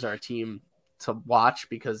Jaguars are a team to watch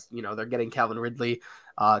because, they're getting Calvin Ridley,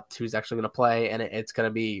 who's actually going to play, and it's going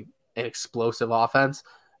to be an explosive offense.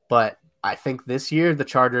 But I think this year the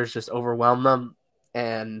Chargers just overwhelm them,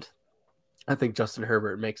 and I think Justin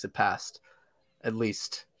Herbert makes it past at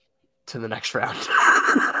least to the next round.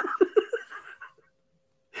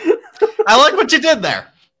 I like what you did there.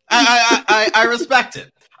 I respect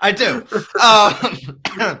it. I do.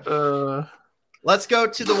 Let's go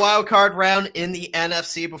to the wild card round in the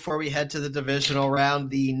NFC before we head to the divisional round.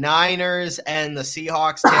 The Niners and the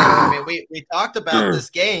Seahawks. I mean, we talked about this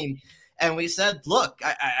game, and we said, look,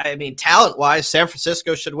 I mean, talent-wise, San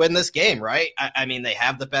Francisco should win this game, right? I mean, they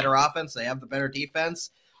have the better offense. They have the better defense.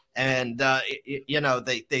 And,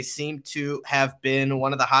 they seem to have been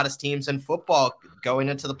one of the hottest teams in football going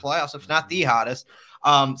into the playoffs, if not the hottest.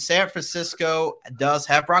 San Francisco does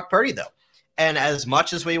have Brock Purdy, though. And as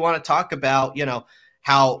much as we want to talk about,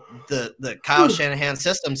 how the Kyle Shanahan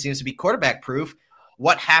system seems to be quarterback proof,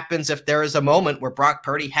 what happens if there is a moment where Brock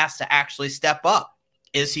Purdy has to actually step up?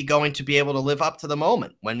 Is he going to be able to live up to the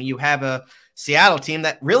moment when you have a Seattle team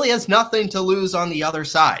that really has nothing to lose on the other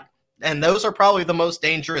side? And those are probably the most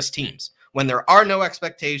dangerous teams. When there are no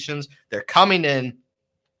expectations, they're coming in,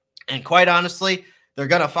 and quite honestly, they're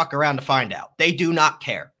going to fuck around to find out. They do not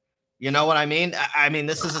care. You know what I mean? I mean,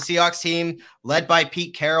 this is a Seahawks team led by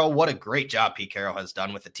Pete Carroll. What a great job Pete Carroll has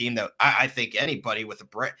done with the team that I think anybody with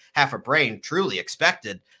half a brain truly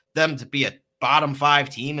expected them to be a bottom 5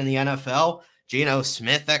 team in the NFL. Geno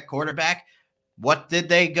Smith at quarterback. What did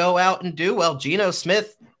they go out and do? Well, Geno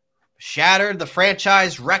Smith shattered the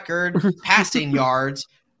franchise record passing yards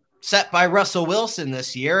set by Russell Wilson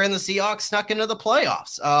this year, and the Seahawks snuck into the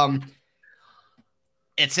playoffs.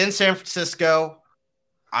 It's in San Francisco.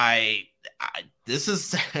 This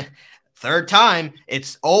is third time.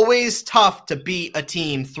 It's always tough to beat a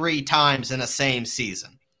team 3 times in the same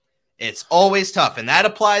season. It's always tough, and that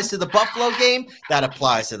applies to the Buffalo game. That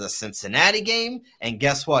applies to the Cincinnati game, and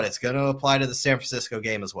guess what? It's going to apply to the San Francisco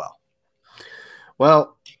game as well.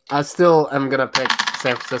 Well, I still am gonna pick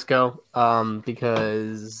San Francisco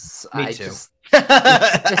because Me too.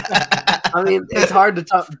 I mean, it's hard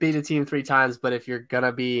to beat a team 3 times, but if you're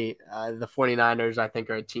gonna be the 49ers, I think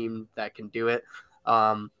are a team that can do it.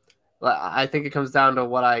 I think it comes down to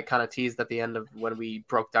what I kind of teased at the end of when we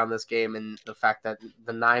broke down this game, and the fact that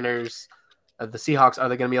the Niners, the Seahawks, are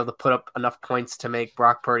they going to be able to put up enough points to make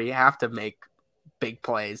Brock Purdy have to make big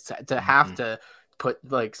plays, to have to put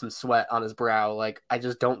like some sweat on his brow? Like, I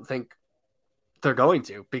just don't think they're going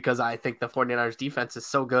to, because I think the 49ers defense is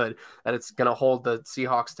so good that it's going to hold the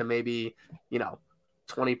Seahawks to maybe,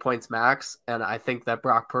 20 points max. And I think that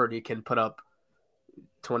Brock Purdy can put up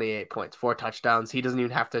 28 points, 4 touchdowns. He doesn't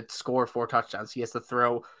even have to score 4 touchdowns. He has to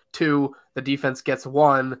throw 2. The defense gets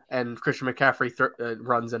 1, and Christian McCaffrey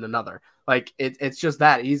runs in another. Like, it's just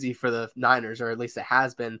that easy for the Niners, or at least it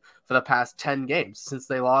has been for the past 10 games since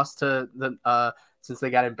they lost to since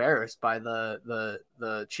they got embarrassed by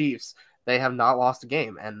the Chiefs. They have not lost a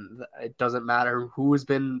game, and it doesn't matter who has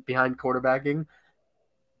been behind quarterbacking.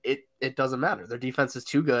 It doesn't matter. Their defense is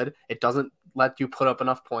too good. It doesn't let you put up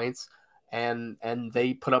enough points. And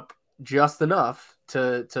they put up just enough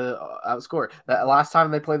to outscore. That last time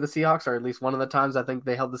they played the Seahawks, or at least one of the times, I think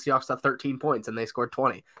they held the Seahawks to 13 points and they scored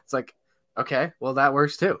 20. It's like, okay, well, that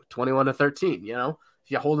works too. 21-13,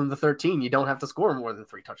 If you hold them to 13, you don't have to score more than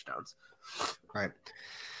 3 touchdowns. Right.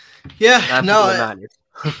 Yeah, I'm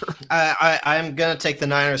going to take the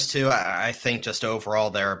Niners too. I think just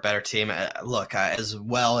overall they're a better team. Look, as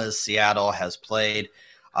well as Seattle has played,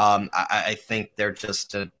 I think they're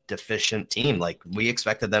just a deficient team. Like, we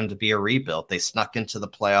expected them to be a rebuild. They snuck into the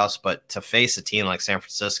playoffs, but to face a team like San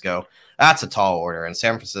Francisco, that's a tall order. And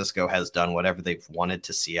San Francisco has done whatever they've wanted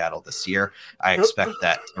to Seattle this year. I expect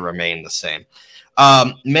that to remain the same.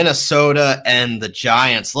 Minnesota and the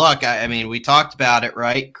Giants. Look, I mean, we talked about it,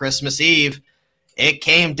 right? Christmas Eve, it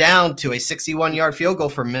came down to a 61-yard field goal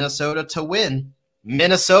for Minnesota to win.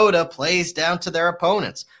 Minnesota plays down to their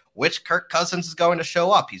opponents. Which Kirk Cousins is going to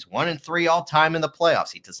show up? He's 1-3 all time in the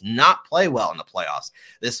playoffs. He does not play well in the playoffs.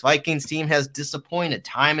 This Vikings team has disappointed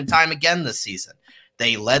time and time again this season.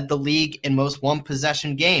 They led the league in most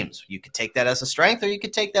one-possession games. You could take that as a strength, or you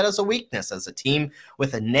could take that as a weakness. As a team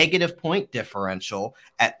with a negative point differential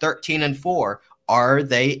at 13-4, are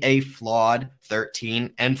they a flawed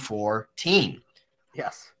 13-4 team?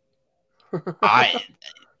 Yes.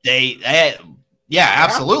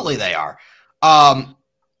 Absolutely they are.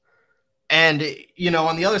 And,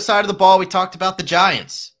 on the other side of the ball, we talked about the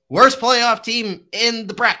Giants. Worst playoff team in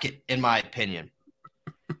the bracket, in my opinion.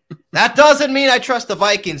 That doesn't mean I trust the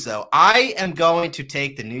Vikings, though. I am going to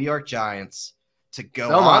take the New York Giants to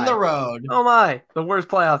go on the road. Oh, my. The worst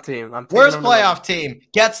playoff team. Worst playoff team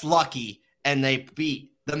gets lucky, and they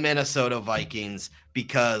beat the Minnesota Vikings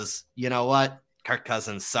because, you know what? Kirk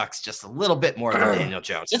Cousins sucks just a little bit more than Daniel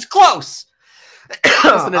Jones. It's close.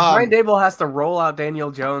 Listen, if Brian Daboll has to roll out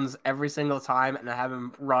Daniel Jones every single time and have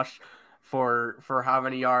him rush for how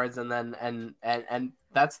many yards, and then and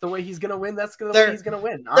that's the way he's gonna win. That's the way he's gonna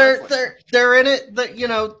win. They're in it.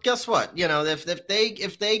 Guess what?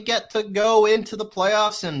 If they get to go into the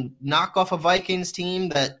playoffs and knock off a Vikings team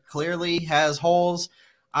that clearly has holes,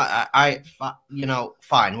 fine,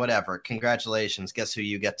 whatever. Congratulations. Guess who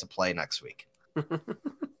you get to play next week?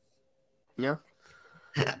 Yeah.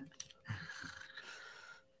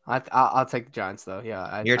 I'll take the Giants, though.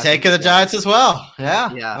 Yeah, you're taking the Giants as well.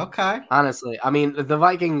 Yeah. Yeah. Okay. Honestly, I mean, the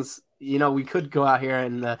Vikings. We could go out here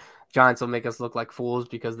and the Giants will make us look like fools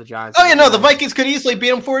because the Giants. Oh, the Vikings could easily beat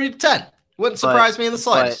them 40-10. Wouldn't surprise me in the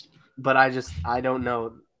slightest. But I don't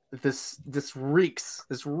know. This reeks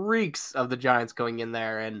of the Giants going in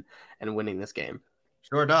there and winning this game.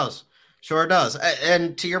 Sure does.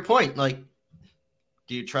 And to your point, like,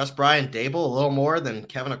 do you trust Brian Daboll a little more than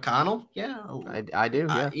Kevin O'Connell? Yeah, I do.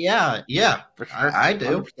 Yeah, for sure. I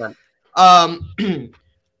do. 100%.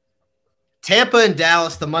 Tampa and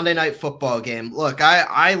Dallas, the Monday Night Football game. Look,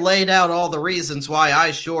 I laid out all the reasons why I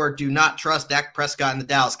sure do not trust Dak Prescott and the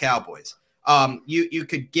Dallas Cowboys. You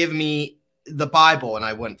could give me the Bible and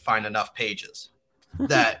I wouldn't find enough pages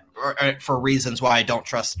that for reasons why I don't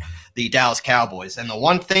trust the Dallas Cowboys. And the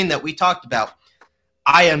one thing that we talked about,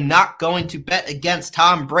 I am not going to bet against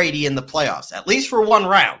Tom Brady in the playoffs, at least for one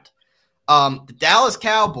round. The Dallas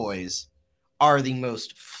Cowboys are the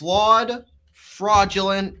most flawed,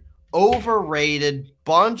 fraudulent, overrated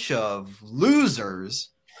bunch of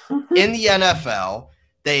losers in the NFL.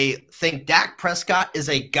 They think Dak Prescott is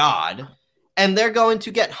a god, and they're going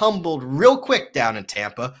to get humbled real quick down in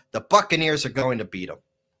Tampa. The Buccaneers are going to beat them.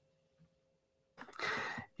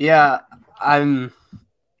 Yeah, I'm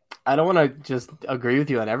I don't want to just agree with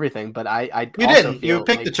you on everything, but I You also didn't. You feel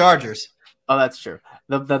picked the Chargers. oh, that's true.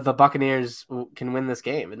 The Buccaneers can win this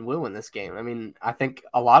game and will win this game. I mean, I think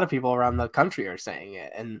a lot of people around the country are saying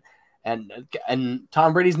it, and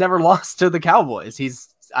Tom Brady's never lost to the Cowboys.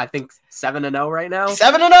 He's I think 7-0 right now.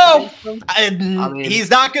 7-0. I mean, He's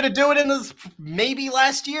not going to do it in this maybe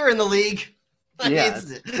last year in the league. Yeah,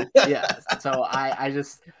 yeah. So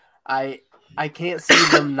I can't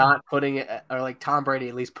see them not putting it, or like Tom Brady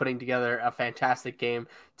at least putting together a fantastic game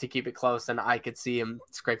to keep it close, and I could see him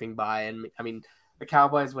scraping by. And I mean, the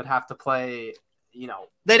Cowboys would have to play,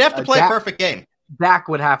 they'd have to play a perfect game. Dak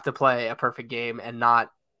would have to play a perfect game and not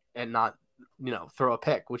throw a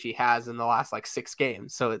pick, which he has in the last like 6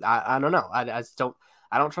 games. So I don't know. I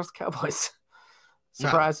don't trust the Cowboys.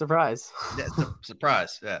 Surprise, surprise. Yeah,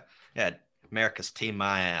 surprise. Yeah. America's team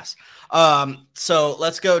my ass. So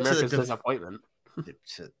let's go America's to the disappointment.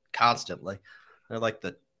 Constantly. They're like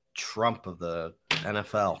the Trump of the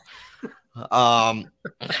NFL. I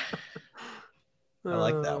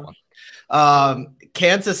like that one.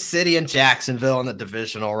 Kansas City and Jacksonville in the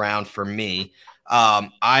divisional round for me. I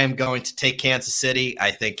am going to take Kansas City.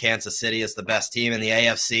 I think Kansas City is the best team in the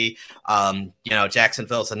AFC.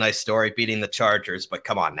 Jacksonville's a nice story beating the Chargers, but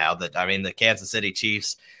come on now. The Kansas City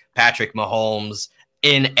Chiefs, Patrick Mahomes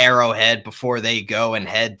in Arrowhead before they go and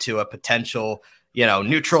head to a potential,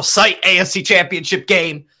 neutral site AFC Championship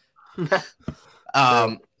game.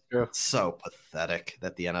 True. So pathetic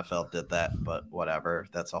that the NFL did that, but whatever.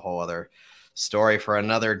 That's a whole other story for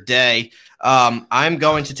another day. I'm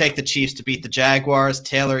going to take the Chiefs to beat the Jaguars.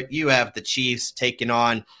 Taylor, you have the Chiefs taking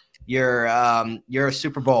on your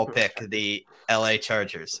Super Bowl pick, the LA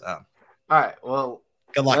Chargers. All right. Well,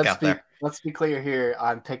 good luck out there. Let's be clear here.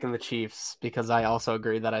 I'm picking the Chiefs because I also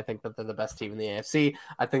agree that I think that they're the best team in the AFC.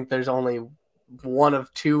 I think there's only one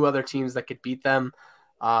of 2 other teams that could beat them.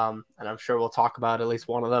 And I'm sure we'll talk about at least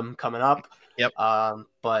one of them coming up. Yep.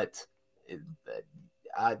 But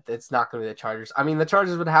it's not going to be the Chargers. I mean, the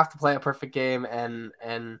Chargers would have to play a perfect game, and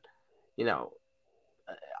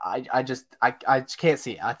I just can't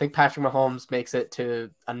see it. I think Patrick Mahomes makes it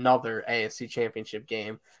to another AFC Championship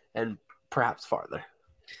game and perhaps farther.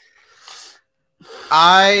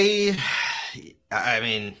 I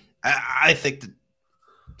think that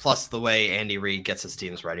plus the way Andy Reid gets his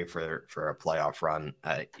teams ready for a playoff run,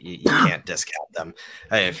 you can't discount them.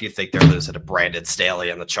 If you think they're losing to Brandon Staley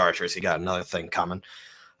and the Chargers, you got another thing coming.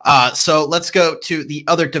 So let's go to the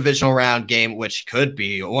other divisional round game, which could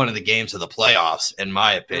be one of the games of the playoffs, in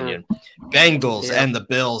my opinion. Bengals and the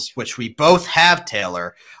Bills, which we both have,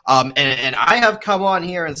 Taylor. And I have come on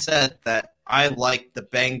here and said that I like the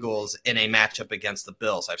Bengals in a matchup against the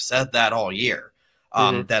Bills. I've said that all year,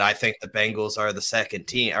 that I think the Bengals are the second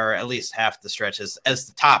team, or at least half the stretches, as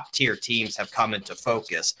the top tier teams have come into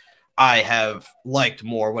focus. I have liked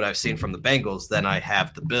more what I've seen from the Bengals than I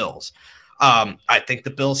have the Bills. I think the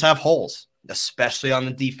Bills have holes, especially on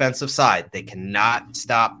the defensive side. They cannot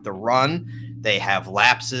stop the run. They have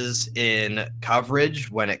lapses in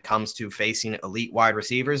coverage when it comes to facing elite wide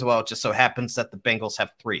receivers. Well, it just so happens that the Bengals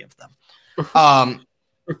have 3 of them.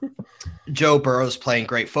 Joe Burrow's playing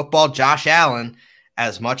great football. Josh Allen,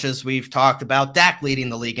 as much as we've talked about Dak leading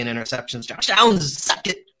the league in interceptions, Josh Allen's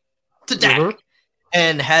second to Dak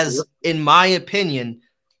and has, in my opinion,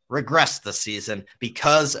 regressed this season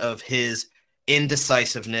because of his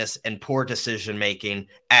indecisiveness and poor decision-making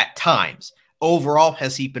at times. Overall,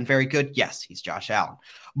 has he been very good? Yes, he's Josh Allen.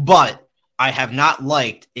 But I have not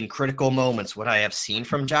liked in critical moments what I have seen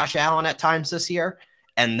from Josh Allen at times this year,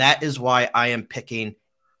 and that is why I am picking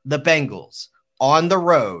the Bengals on the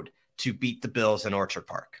road to beat the Bills in Orchard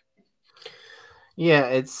Park. Yeah,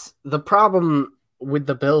 it's the problem with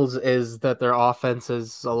the Bills is that their offense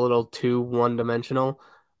is a little too one-dimensional.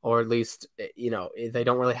 Or at least, they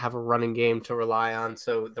don't really have a running game to rely on.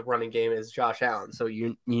 So the running game is Josh Allen. So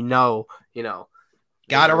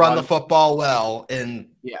got to run the football well in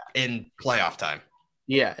playoff time.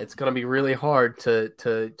 Yeah, it's going to be really hard to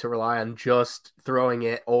rely on just throwing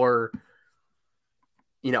it or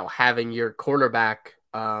having your quarterback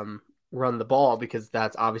run the ball, because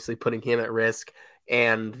that's obviously putting him at risk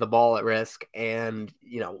and the ball at risk. And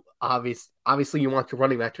obviously you want your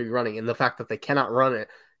running back to be running, and the fact that they cannot run it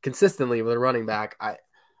consistently with a running back, I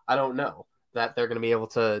don't know that they're going to be able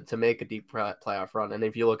to make a deep playoff run. And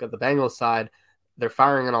if you look at the Bengals side, they're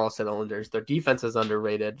firing on all cylinders. Their defense is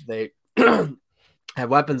underrated. They have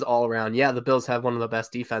weapons all around. Yeah, the Bills have one of the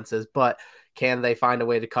best defenses, but can they find a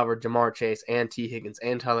way to cover Jamar Chase and T. Higgins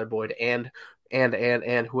and Tyler Boyd and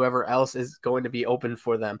whoever else is going to be open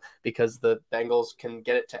for them, because the Bengals can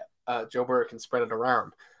get it to Joe Burrow can spread it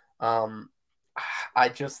around. I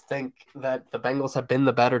just think that the Bengals have been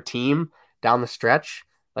the better team down the stretch.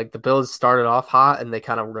 Like the Bills started off hot and they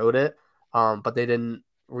kind of rode it, but they didn't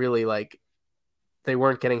really they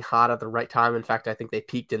weren't getting hot at the right time. In fact, I think they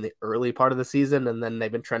peaked in the early part of the season and then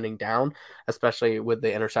they've been trending down, especially with the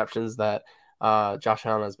interceptions that Josh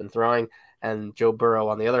Allen has been throwing. And Joe Burrow,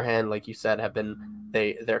 on the other hand, like you said,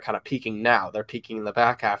 they're kind of peaking now. They're peaking in the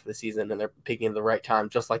back half of the season and they're peaking at the right time,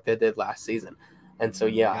 just like they did last season. And so,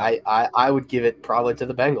 yeah, I would give it probably to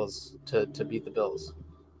the Bengals to beat the Bills.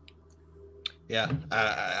 Yeah,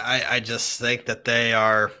 I just think that they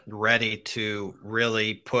are ready to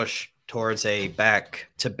really push towards a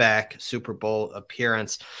back-to-back Super Bowl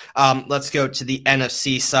appearance. Let's go to the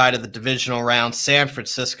NFC side of the divisional round, San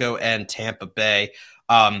Francisco and Tampa Bay.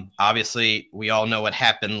 Obviously, we all know what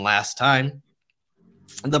happened last time.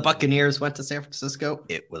 The Buccaneers went to San Francisco.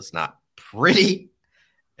 It was not pretty.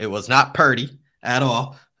 It was not purty at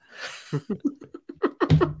all.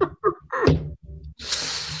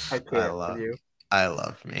 I love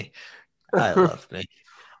me. I love me.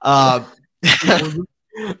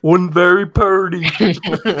 One very purdy.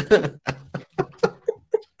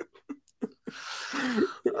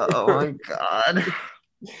 Oh my God. Oh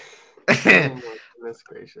my goodness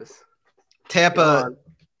gracious. Tampa,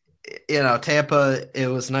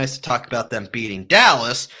 it was nice to talk about them beating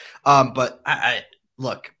Dallas. But I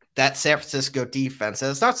look, that San Francisco defense,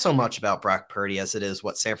 and it's not so much about Brock Purdy as it is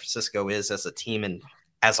what San Francisco is as a team and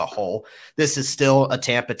as a whole. This is still a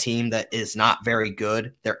Tampa team that is not very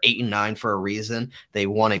good. They're 8-9 for a reason. They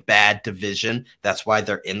won a bad division. That's why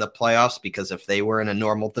they're in the playoffs, because if they were in a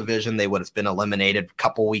normal division, they would have been eliminated a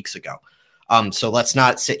couple weeks ago. So let's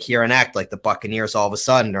not sit here and act like the Buccaneers all of a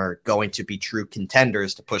sudden are going to be true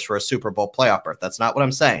contenders to push for a Super Bowl playoff berth. That's not what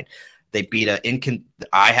I'm saying. They beat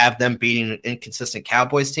I have them beating an inconsistent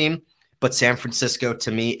Cowboys team, but San Francisco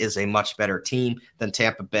to me is a much better team than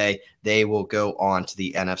Tampa Bay. They will go on to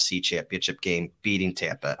the NFC Championship game, beating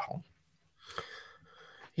Tampa at home.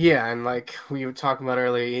 Yeah, and like we were talking about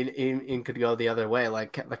earlier, it could go the other way.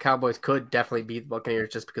 Like the Cowboys could definitely beat the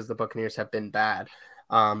Buccaneers just because the Buccaneers have been bad.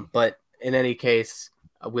 But in any case,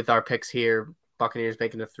 with our picks here, Buccaneers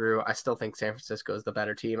making it through, I still think San Francisco is the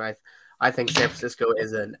better team. I think San Francisco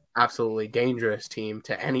is an absolutely dangerous team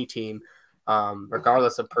to any team,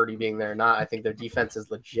 regardless of Purdy being there or not. I think their defense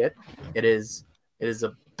is legit. It is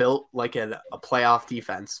built like a playoff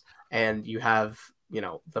defense, and you have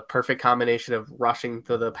the perfect combination of rushing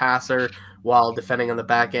to the passer while defending on the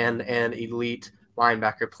back end and elite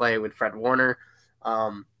linebacker play with Fred Warner.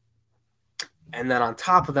 And then on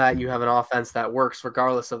top of that, you have an offense that works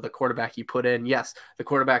regardless of the quarterback you put in. Yes, the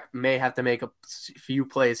quarterback may have to make a few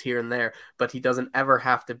plays here and there, but he doesn't ever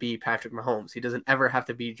have to be Patrick Mahomes. He doesn't ever have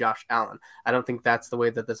to be Josh Allen. I don't think that's the way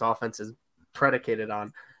that this offense is predicated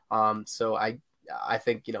on. So I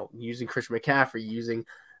think, using Christian McCaffrey, using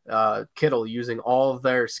Kittle, using all of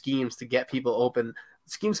their schemes to get people open,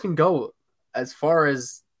 schemes can go as far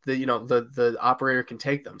as the operator can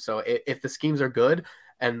take them. So if the schemes are good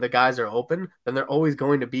and the guys are open, then they're always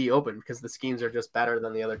going to be open because the schemes are just better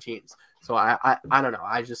than the other teams. So I don't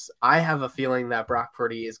know. I have a feeling that Brock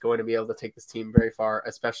Purdy is going to be able to take this team very far,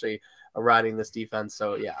 especially riding this defense.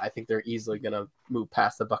 So yeah, I think they're easily going to move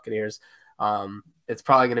past the Buccaneers. It's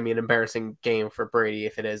probably going to be an embarrassing game for Brady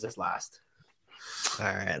if it is his last. All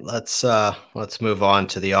right, let's move on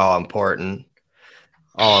to the all important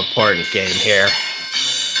game here.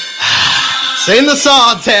 Sing the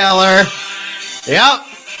song, Taylor. Yep.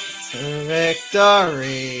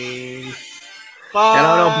 Victory. And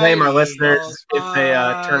I don't blame our listeners if they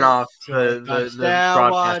turn off the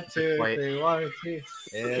broadcast.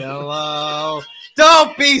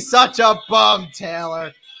 Don't be such a bum,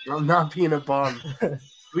 Taylor. I'm not being a bum.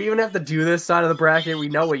 We even have to do this side of the bracket. We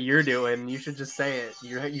know what you're doing. You should just say it.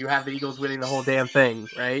 You have the Eagles winning the whole damn thing,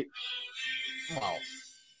 right? Well,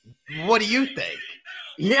 what do you think?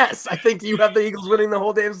 Yes, I think you have the Eagles winning the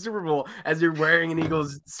whole damn Super Bowl as you're wearing an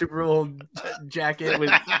Eagles Super Bowl jacket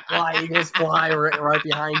with "Fly Eagles Fly" right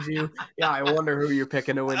behind you. Yeah, I wonder who you're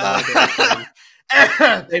picking to win the whole damn thing.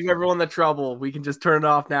 Save everyone the trouble. We can just turn it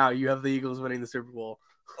off now. You have the Eagles winning the Super Bowl.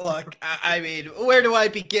 Look, I mean, where do I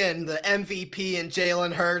begin? The MVP and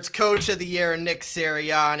Jalen Hurts, Coach of the Year, and Nick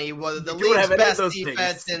Sirianni, one of the league's best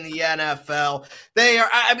defense in the NFL. They are.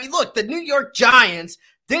 I mean, look, the New York Giants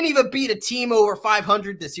didn't even beat a team over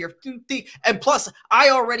 500 this year. And plus,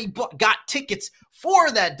 I already got tickets for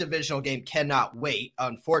that divisional game. Cannot wait.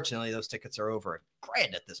 Unfortunately, those tickets are over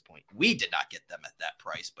 $1,000 at this point. We did not get them at that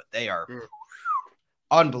price, but they are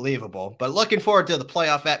unbelievable. But looking forward to the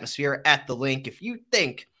playoff atmosphere at the Link. If you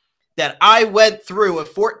think that I went through a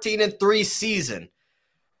 14-3 season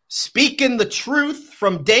Speaking the truth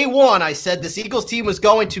from day one, I said this Eagles team was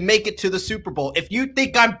going to make it to the Super Bowl. If you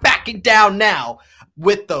think I'm backing down now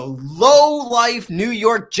with the low-life New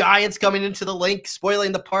York Giants coming into the link,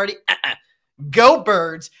 spoiling the party, go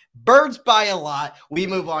Birds. Birds by a lot. We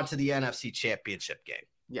move on to the NFC Championship game.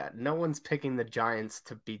 Yeah, no one's picking the Giants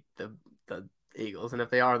to beat the Eagles, and if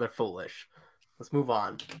they are, they're foolish. Let's move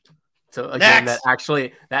on. So again, Next.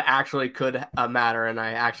 that actually could matter, and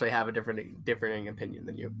I actually have a differing opinion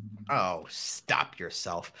than you. Oh, stop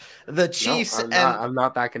yourself. The Chiefs I'm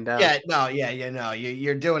not backing down.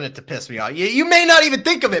 You're doing it to piss me off. You may not even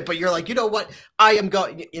think of it, but you're like, you know what? I am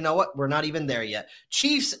going. You know what? We're not even there yet.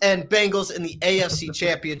 Chiefs and Bengals in the AFC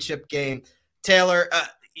Championship game. Taylor,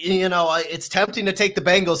 it's tempting to take the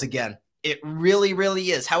Bengals again. It really,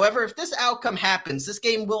 really is. However, if this outcome happens, this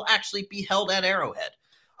game will actually be held at Arrowhead.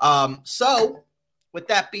 So, with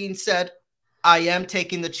that being said, I am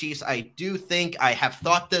taking the Chiefs. I do think I have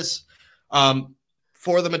thought this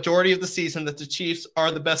for the majority of the season that the Chiefs are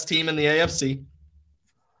the best team in the AFC.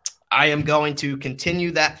 I am going to continue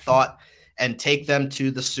that thought and take them to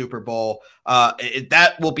the Super Bowl.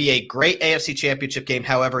 That will be a great AFC Championship game.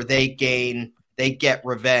 However, they get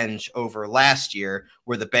revenge over last year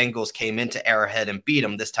where the Bengals came into Arrowhead and beat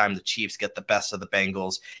them. This time the Chiefs get the best of the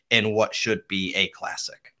Bengals in what should be a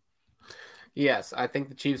classic. Yes, I think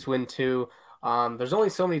the Chiefs win too. There's only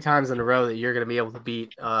so many times in a row that you're going to be able to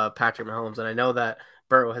beat Patrick Mahomes. And I know that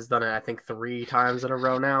Burrow has done it, I think, 3 times in a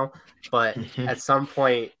row now. But at some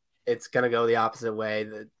point, it's going to go the opposite way.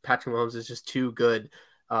 Patrick Mahomes is just too good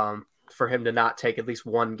for him to not take at least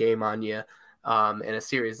one game on you in a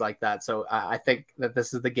series like that. So I think that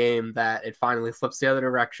this is the game that it finally flips the other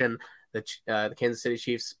direction. The Kansas City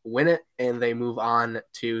Chiefs win it, and they move on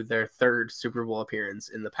to their 3rd Super Bowl appearance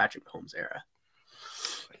in the Patrick Mahomes era.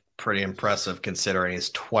 Pretty impressive considering he's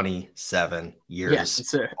 27 years Yes,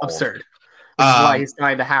 it's absurd. This is why he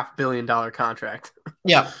signed a $500 million contract.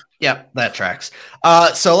 Yeah, that tracks.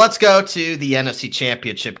 So let's go to the NFC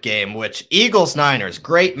Championship game, which Eagles-Niners,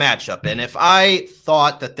 great matchup. And if I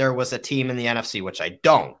thought that there was a team in the NFC, which I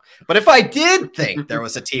don't, but if I did think there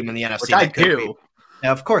was a team in the NFC that could be,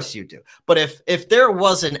 now, of course you do. But if there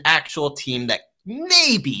was an actual team that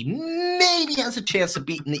maybe has a chance of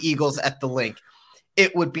beating the Eagles at the link,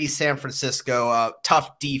 it would be San Francisco.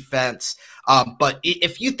 Tough defense. But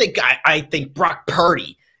if you think I think Brock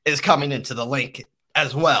Purdy is coming into the link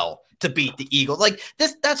as well to beat the Eagles, like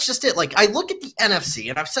that's just it. Like I look at the NFC,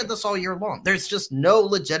 and I've said this all year long. There's just no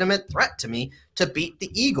legitimate threat to me to beat the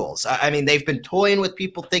Eagles. I mean, they've been toying with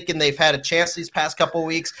people thinking they've had a chance these past couple of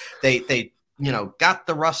weeks. They got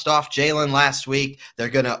the rust off Jalen last week. They're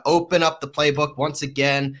going to open up the playbook once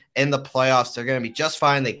again in the playoffs. They're going to be just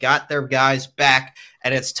fine. They got their guys back,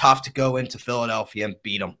 and it's tough to go into Philadelphia and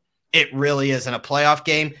beat them. It really is. In a playoff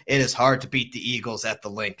game, it is hard to beat the Eagles at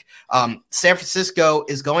the link. San Francisco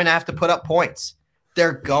is going to have to put up points.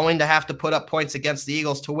 They're going to have to put up points against the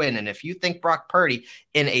Eagles to win. And if you think Brock Purdy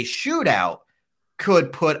in a shootout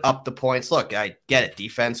could put up the points, look, I get it.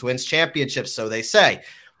 Defense wins championships, so they say.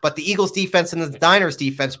 But the Eagles defense and the Niners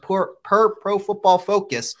defense, per Pro Football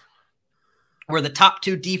Focus, were the top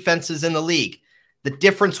 2 defenses in the league. The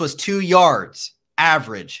difference was 2 yards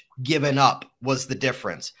average given up was the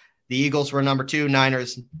difference. The Eagles were number 2,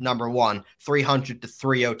 Niners number 1, 300 to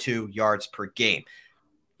 302 yards per game.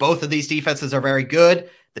 Both of these defenses are very good.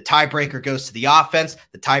 The tiebreaker goes to the offense.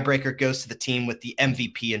 The tiebreaker goes to the team with the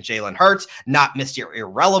MVP and Jalen Hurts, not Mr.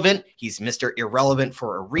 Irrelevant. He's Mr. Irrelevant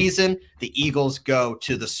for a reason. The Eagles go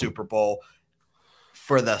to the Super Bowl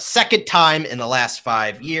for the 2nd time in the last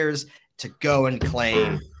 5 years to go and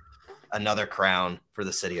claim another crown for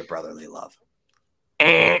the city of brotherly love.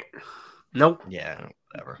 Nope. Yeah,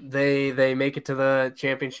 whatever. They make it to the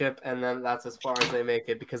championship, and then that's as far as they make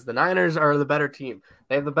it because the Niners are the better team.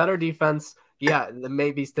 They have the better defense. Yeah,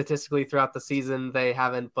 maybe statistically throughout the season they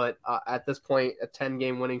haven't, but at this point, a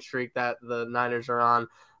 10-game winning streak that the Niners are on,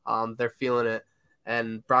 they're feeling it.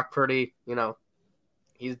 And Brock Purdy,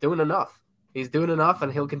 he's doing enough. He's doing enough,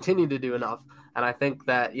 and he'll continue to do enough. And I think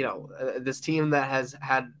that, this team that has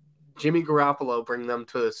had Jimmy Garoppolo bring them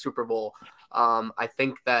to the Super Bowl, I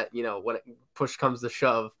think that, when push comes to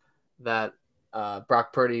shove, that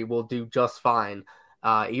Brock Purdy will do just fine,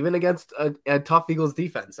 even against a tough Eagles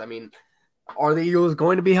defense. I mean, are the Eagles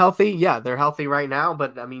going to be healthy? Yeah, they're healthy right now,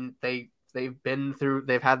 but I mean, they've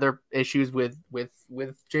had their issues with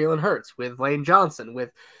Jalen Hurts, with Lane Johnson,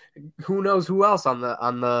 with who knows who else on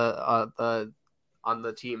the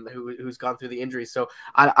team who's gone through the injuries. So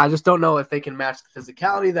I just don't know if they can match the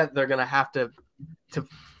physicality that they're going to have to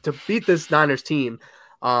beat this Niners team.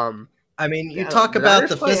 I mean, you Yeah, talk the about Niners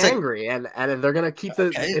the play physics. angry, and they're gonna keep the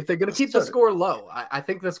Okay, if they're gonna keep the so score low. I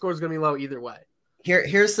think the score is gonna be low either way.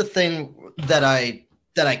 here's the thing that I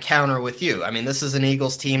counter with you. I mean, this is an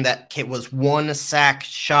Eagles team that was one sack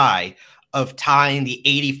shy of tying the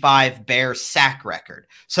 85 Bears sack record.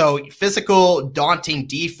 So physical, daunting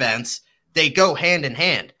defense, they go hand in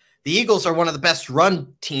hand. The Eagles are one of the best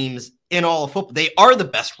run teams in all of football. They are the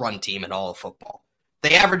best run team in all of football.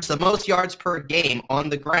 They average the most yards per game on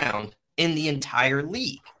the ground in the entire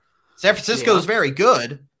league. San Francisco is very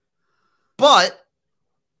good, but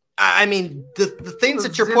I mean, the things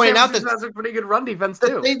that you're pointing out, that has a pretty good run defense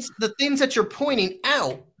too. the things that you're pointing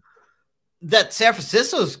out that San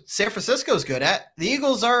Francisco's good at, the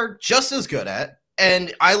Eagles are just as good at.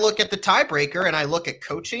 And I look at the tiebreaker, and I look at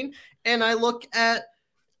coaching, and I look at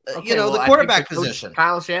the quarterback position.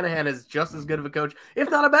 Kyle Shanahan is just as good of a coach, if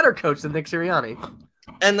not a better coach, than Nick Sirianni.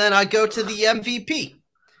 And then I go to the MVP.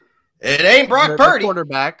 It ain't Brock Purdy. The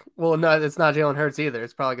quarterback. Well, no, it's not Jalen Hurts either.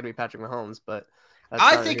 It's probably going to be Patrick Mahomes, but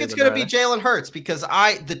I think it's going to be Jalen Hurts, because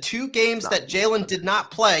the 2 games that Jalen did not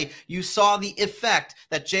play, you saw the effect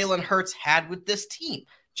that Jalen Hurts had with this team.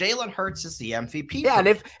 Jalen Hurts is the MVP. Yeah, and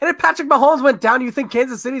if Patrick Mahomes went down, you think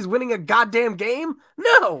Kansas City's winning a goddamn game?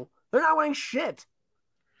 No, they're not winning shit.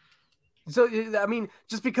 So, I mean,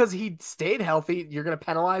 just because he stayed healthy, you're going to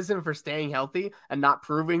penalize him for staying healthy and not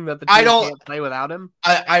proving that the team can't play without him?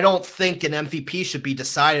 I don't think an MVP should be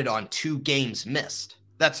decided on 2 games missed.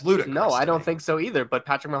 That's ludicrous. No, I don't think so either. But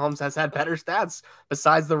Patrick Mahomes has had better stats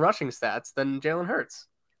besides the rushing stats than Jalen Hurts.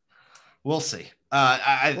 We'll see.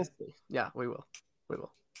 We'll see. Yeah, we will.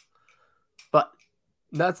 But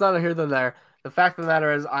that's not here than there. The fact of the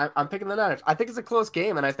matter is, I'm picking the Niners. I think it's a close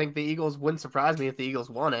game, and I think the Eagles wouldn't surprise me if the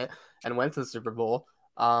Eagles won it and went to the Super Bowl.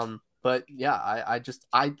 But yeah,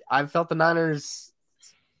 I felt the Niners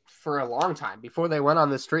for a long time before they went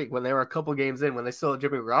on this streak, when they were a couple games in, when they still had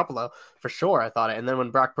Jimmy Garoppolo, for sure I thought it. And then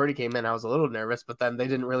when Brock Purdy came in, I was a little nervous, but then they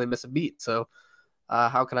didn't really miss a beat. So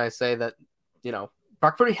how can I say that,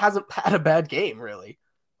 Brock Purdy hasn't had a bad game, really.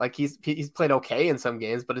 Like, he's played okay in some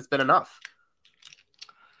games, but it's been enough.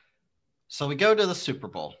 So we go to the Super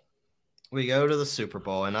Bowl.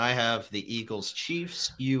 And I have the Eagles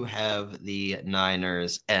Chiefs. You have the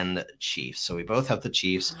Niners and the Chiefs. So we both have the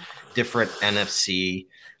Chiefs, different NFC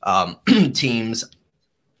teams.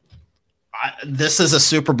 This is a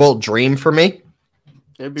Super Bowl dream for me.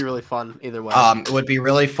 It'd be really fun either way. It would be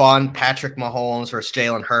really fun. Patrick Mahomes versus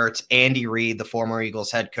Jalen Hurts. Andy Reid, the former Eagles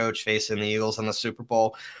head coach, facing the Eagles in the Super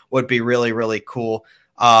Bowl would be really, really cool.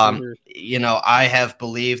 I have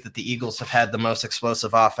believed that the Eagles have had the most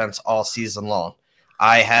explosive offense all season long.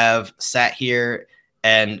 I have sat here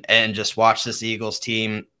and just watched this Eagles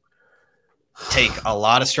team take a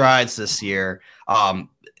lot of strides this year,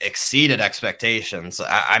 exceeded expectations.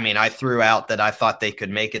 I threw out that I thought they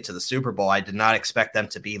could make it to the Super Bowl. I did not expect them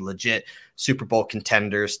to be legit Super Bowl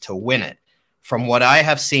contenders to win it. From what I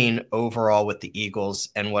have seen overall with the Eagles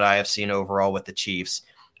and what I have seen overall with the Chiefs,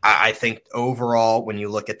 I think overall, when you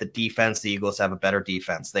look at the defense, the Eagles have a better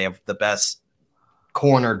defense. They have the best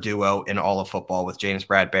corner duo in all of football with James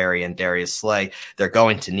Bradbury and Darius Slay. They're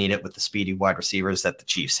going to need it with the speedy wide receivers that the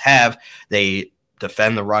Chiefs have. They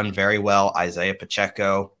defend the run very well. Isaiah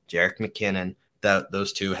Pacheco, Jerick McKinnon,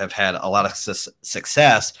 those two have had a lot of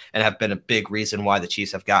success and have been a big reason why the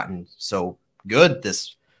Chiefs have gotten so good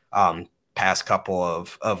this past couple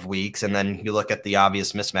of weeks. And then you look at the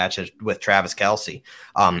obvious mismatch with Travis Kelce.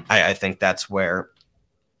 I think that's where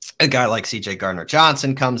a guy like CJ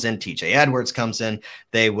Gardner-Johnson comes in, TJ Edwards comes in.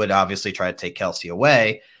 They would obviously try to take Kelce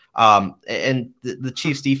away. And the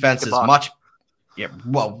Chiefs defense is much. Yeah,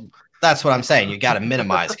 well, that's what I'm saying. You got to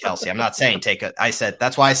minimize Kelce. I'm not saying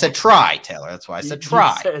that's why I said try, Taylor. That's why I said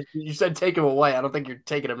try. You said take him away. I don't think you're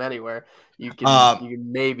taking him anywhere. You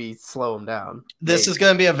can maybe slow him down. This is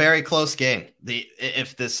going to be a very close game.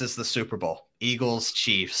 If this is the Super Bowl, Eagles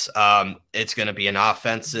Chiefs, it's going to be an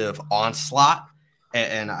offensive onslaught.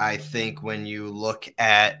 And I think when you look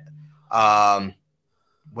at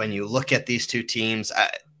these two teams,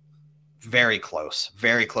 very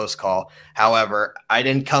close call. However, I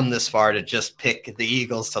didn't come this far to just pick the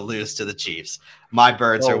Eagles to lose to the Chiefs. My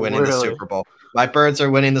birds are winning the Super Bowl. My birds are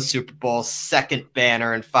winning the Super Bowl, second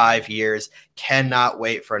banner in 5 years. Cannot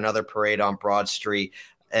wait for another parade on Broad Street,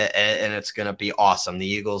 and it's going to be awesome. The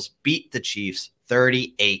Eagles beat the Chiefs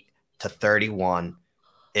 38-31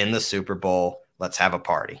 in the Super Bowl. Let's have a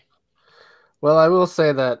party. Well, I will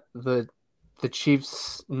say that the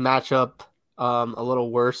Chiefs matchup a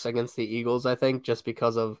little worse against the Eagles, I think, just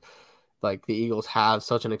because of like the Eagles have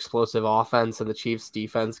such an explosive offense and the Chiefs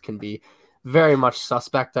defense can be very much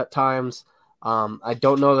suspect at times. I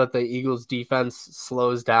don't know that the Eagles defense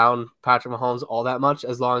slows down Patrick Mahomes all that much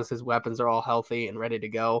as long as his weapons are all healthy and ready to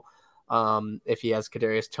go. If he has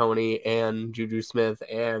Kadarius Toney and Juju Smith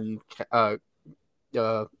and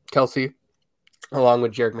Kelsey, along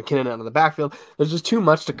with Jerick McKinnon out of the backfield, there's just too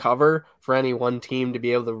much to cover for any one team to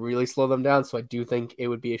be able to really slow them down. So I do think it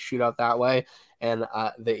would be a shootout that way. And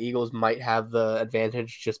the Eagles might have the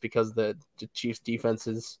advantage just because the Chiefs defense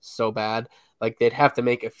is so bad. Like they'd have to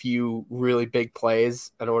make a few really big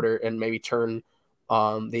plays in order and maybe turn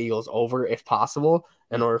the Eagles over if possible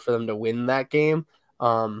in order for them to win that game.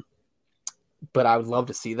 But I would love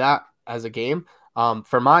to see that as a game.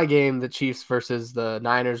 For my game, the Chiefs versus the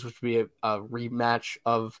Niners, which would be a rematch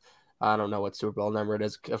of, I don't know what Super Bowl number it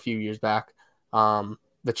is, a few years back.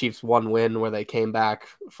 The Chiefs one win where they came back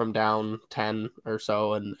from down 10 or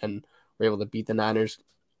so and were able to beat the Niners.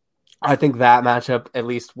 I think that matchup at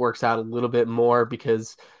least works out a little bit more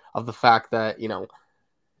because of the fact that,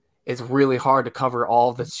 it's really hard to cover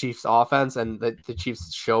all of the Chiefs offense, and the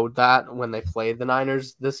Chiefs showed that when they played the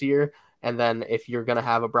Niners this year. And then if you're going to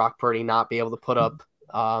have a Brock Purdy not be able to put up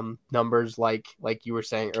numbers like you were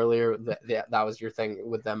saying earlier, that was your thing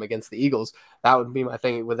with them against the Eagles. That would be my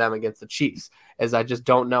thing with them against the Chiefs, is I just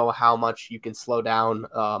don't know how much you can slow down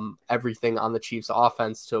everything on the Chiefs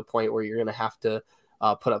offense to a point where you're going to have to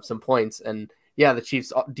put up some points. And yeah, the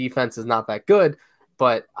Chiefs defense is not that good,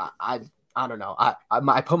 but I don't know.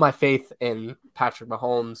 I put my faith in Patrick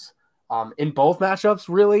Mahomes in both matchups,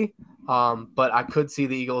 really. But I could see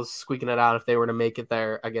the Eagles squeaking it out if they were to make it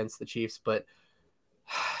there against the Chiefs. But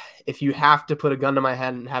if you have to put a gun to my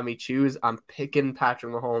head and have me choose, I'm picking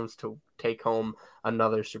Patrick Mahomes to take home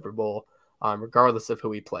another Super Bowl, regardless of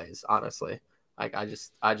who he plays. Honestly, I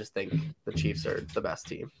just think the Chiefs are the best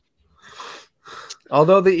team.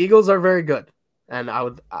 Although the Eagles are very good, and I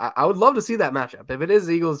would love to see that matchup. If it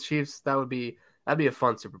is Eagles Chiefs, that'd be a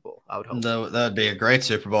fun Super Bowl. I would hope. That'd be a great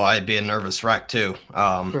Super Bowl. I'd be a nervous wreck too.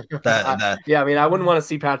 Yeah, I mean, I wouldn't want to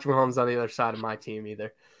see Patrick Mahomes on the other side of my team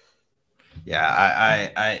either. Yeah,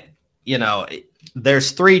 I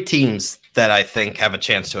there's three teams that I think have a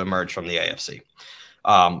chance to emerge from the AFC.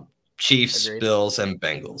 Chiefs, Agreed. Bills, and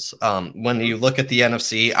Bengals. When you look at the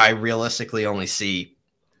NFC, I realistically only see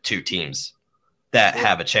two teams that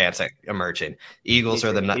have a chance at emerging. Eagles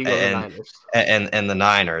are the Niners. And the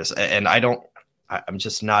Niners. And I'm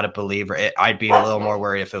just not a believer. I'd be a little more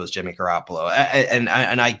worried if it was Jimmy Garoppolo. And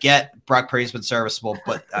I get Brock Purdy's been serviceable,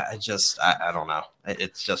 but I don't know.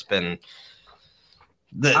 It's just been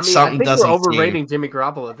I think we're overrating Jimmy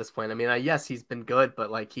Garoppolo at this point. I mean, yes, he's been good,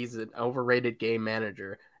 but like he's an overrated game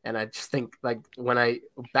manager. And I just think like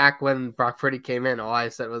back when Brock Purdy came in, all I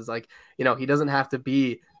said was like, he doesn't have to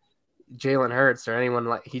be Jalen Hurts or anyone,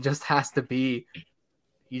 like he just has to be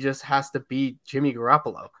Jimmy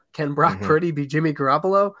Garoppolo. Can Brock Purdy be Jimmy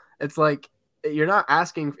Garoppolo? It's like they're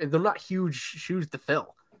not huge shoes to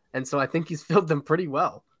fill. And so I think he's filled them pretty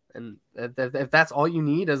well. And if that's all you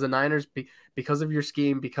need as a Niners, because of your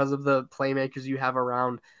scheme, because of the playmakers you have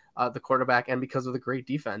around the quarterback, and because of the great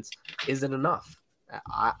defense, is it enough?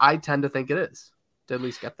 I tend to think it is to at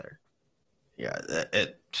least get there. Yeah,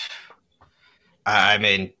 I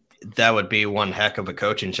mean, that would be one heck of a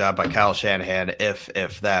coaching job by Kyle Shanahan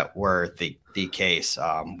if that were the case.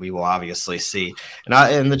 We will obviously see.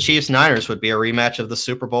 And the Chiefs-Niners would be a rematch of the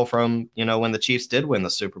Super Bowl from, when the Chiefs did win the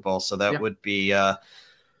Super Bowl. So that would be a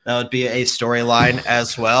storyline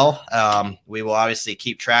as well. We will obviously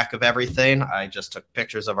keep track of everything. I just took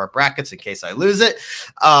pictures of our brackets in case I lose it.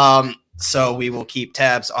 So we will keep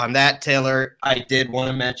tabs on that. Taylor, I did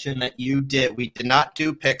want to mention that we did not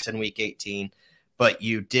do picks in week 18. But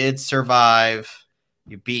you did survive.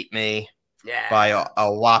 You beat me by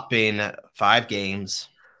a whopping 5 games.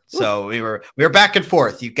 So we were back and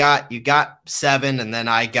forth. You got 7, and then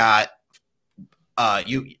I got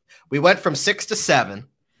we went from 6 to 7,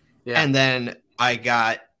 and then I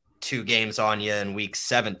got 2 games on you in week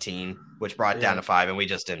 17, which brought it down to 5, and we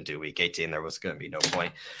just didn't do week 18. There was going to be no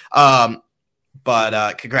point.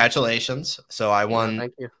 But congratulations. So I won.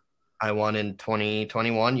 Thank you. I won in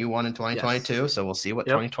 2021. You won in 2022. Yes. So we'll see what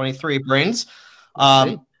 2023 brings.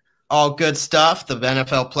 All good stuff. The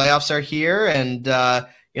NFL playoffs are here, and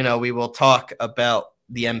we will talk about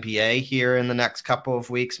the NBA here in the next couple of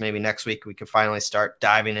weeks. Maybe next week we can finally start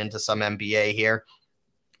diving into some NBA here.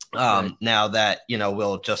 Now that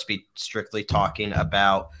we'll just be strictly talking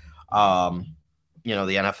about the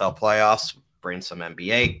NFL playoffs. Bring some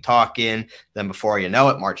NBA talk in. Then before you know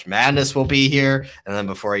it, March Madness will be here. And then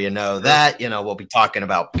before you know that, we'll be talking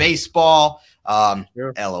about baseball. LOL.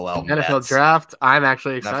 NFL draft. I'm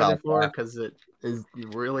actually excited for because is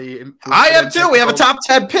really. I am too. We have a top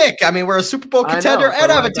 10 pick. I mean, we're a Super Bowl contender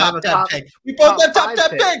and have a top 10 pick. We both have top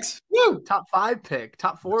 10 picks. Woo! Top 5 pick,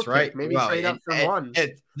 top 4 That's pick. right. Maybe trade up for one.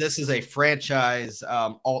 This is a franchise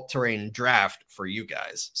alt-terrain draft for you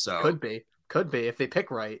guys. So could be if they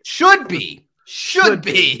pick right. Should be. There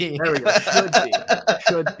we go.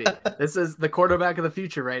 Should be. This is the quarterback of the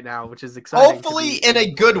future right now, which is exciting. Hopefully in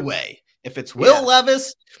a good way. If it's Will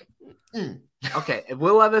Levis. Okay, if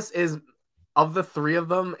Will Levis is, of the 3 of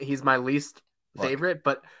them, he's my least favorite,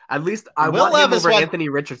 but at least I want him over Anthony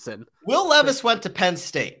Richardson. Will Levis went to Penn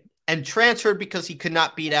State and transferred because he could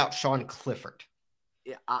not beat out Sean Clifford.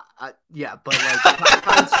 Yeah, but like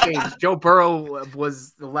times changed. Joe Burrow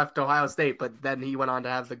was left Ohio State, but then he went on to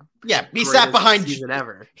have the he sat behind season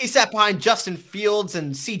ever. He sat behind Justin Fields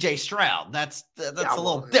and C.J. Stroud. That's a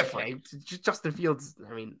little different. Okay. Justin Fields.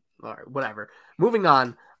 I mean, all right, whatever. Moving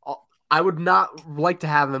on. I would not like to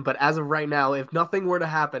have him, but as of right now, if nothing were to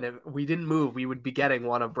happen, if we didn't move, we would be getting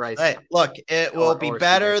one of Bryce. Hey, look, it will be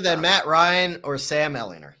better than Matt Ryan or Sam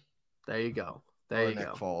Ehlinger. There you go. Nick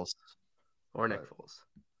Foles. Or Nick Foles,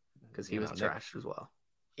 because he was trash as well.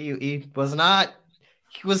 He was not.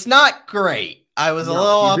 He was not great. I was a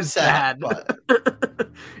little upset. But...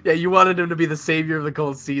 yeah, you wanted him to be the savior of the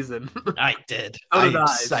Colts season. I did. I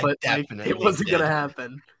definitely it wasn't going to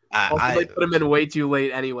happen. They put him in way too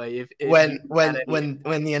late anyway. When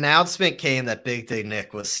the announcement came that Big Dick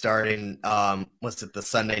Nick was starting, was it the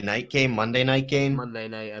Monday night game? Monday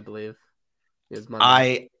night, I believe. It was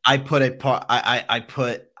Monday. I put a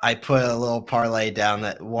little parlay down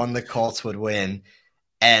that the Colts would win,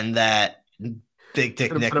 and that Big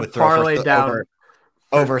Dick Nick would throw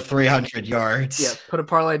over 300 yards. Yeah, put a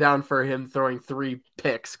parlay down for him throwing 3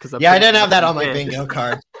 picks because I didn't have that on my bingo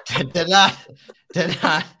card. Did not.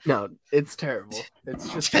 No, it's terrible.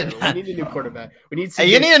 It's just terrible. We need a new quarterback. You need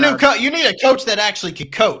a new coach. You need a coach that actually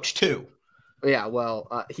could coach too. Yeah,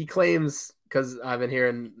 well, he claims, because I've been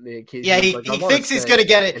hearing the case. Yeah, he thinks he's going to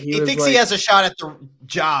get it. He thinks he has a shot at the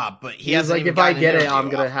job, but he hasn't. Like, if I get it, I'm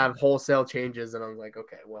going to have wholesale changes. And I'm like,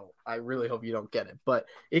 okay, well, I really hope you don't get it. But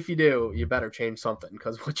if you do, you better change something,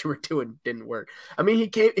 because what you were doing didn't work. I mean, he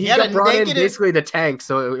got brought in basically to tank,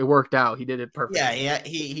 so it worked out. He did it perfectly. Yeah,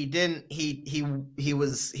 he didn't.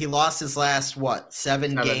 He lost his last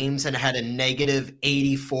 7 games and had a negative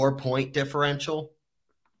 84-point differential.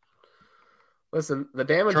 Listen, the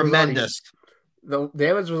damage tremendous. The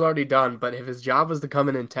damage was already done, but if his job was to come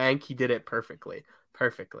in and tank, he did it perfectly.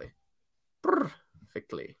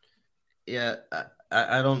 Yeah,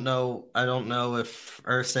 I don't know. I don't know if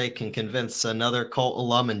Irsay can convince another Colt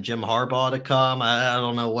alum and Jim Harbaugh to come. I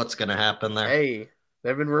don't know what's going to happen there. Hey,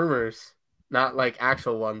 there have been rumors, not like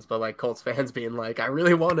actual ones, but like Colts fans being like, "I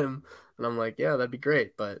really want him," and I'm like, "Yeah, that'd be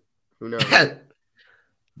great," but who knows?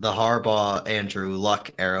 The Harbaugh Andrew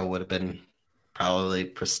Luck era would have been probably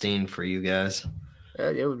pristine for you guys.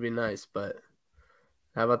 Yeah, it would be nice, but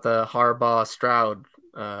how about the Harbaugh Stroud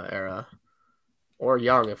era, or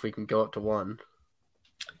Young if we can go up to one?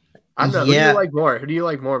 I don't know. Who do you like more? Who do you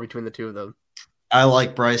like more between the two of them? I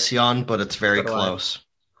like Bryce Young, but it's very close.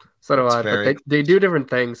 So do I. But they do different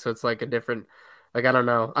things, so it's like a different. Like, I don't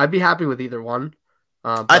know. I'd be happy with either one.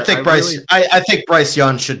 I think Bryce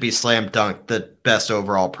Young should be slam dunk the best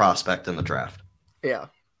overall prospect in the draft. Yeah.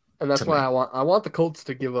 And that's why I want the Colts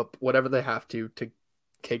to give up whatever they have to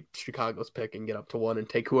take Chicago's pick and get up to 1 and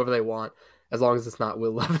take whoever they want, as long as it's not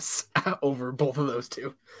Will Levis over both of those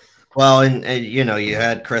two. Well, and you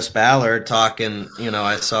had Chris Ballard talking,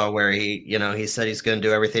 I saw where he said he's going to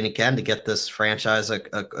do everything he can to get this franchise a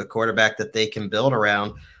quarterback that they can build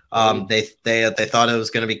around. They thought it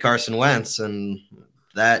was going to be Carson Wentz, and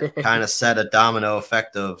that kind of set a domino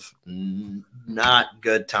effect of not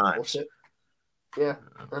good times. Bullshit. Yeah,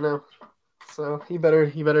 I know. So he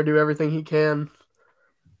better do everything he can,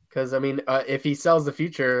 because I mean, if he sells the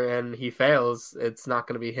future and he fails, it's not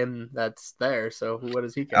going to be him that's there. So what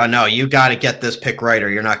does he care? Oh no, you got to get this pick right, or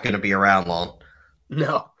you're not going to be around long.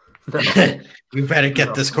 No. You better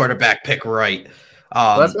get this quarterback pick right.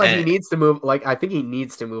 That's why he needs to move. Like, I think he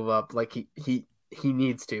needs to move up. Like he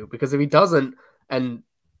needs to, because if he doesn't, and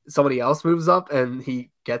somebody else moves up and he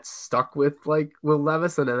gets stuck with like Will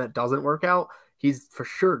Levis, and then it doesn't work out, he's for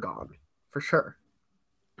sure gone. For sure.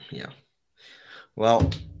 Yeah. Well,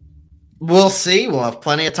 we'll see. We'll have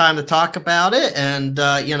plenty of time to talk about it. And,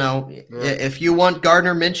 if you want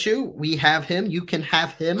Gardner Minshew, we have him. You can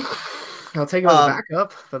have him. I'll take him as a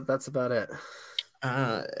backup, but that's about it.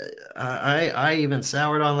 I even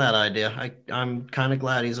soured on that idea. I'm kind of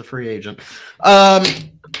glad he's a free agent. God,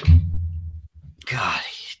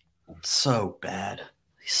 he's so bad.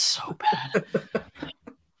 He's so bad.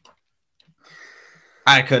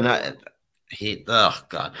 I could not. Oh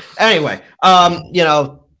God. Anyway,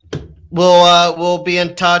 we'll be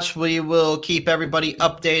in touch. We will keep everybody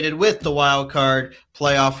updated with the wild card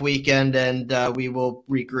playoff weekend, and we will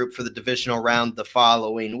regroup for the divisional round the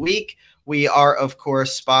following week. We are, of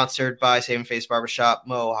course, sponsored by Saving Face Barbershop,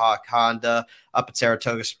 Mohawk Honda up at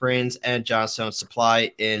Saratoga Springs, and Johnstone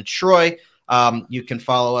Supply in Troy. You can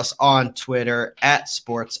follow us on Twitter at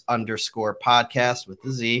sports_podcast with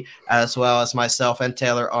the Z, as well as myself and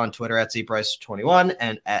Taylor on Twitter at ZBryce21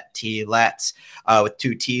 and at TLats with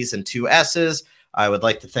 2 T's and 2 S's. I would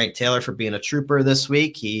like to thank Taylor for being a trooper this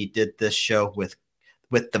week. He did this show with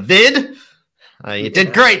the vid. You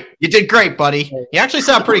did great. You did great, buddy. You actually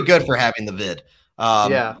sound pretty good for having the vid.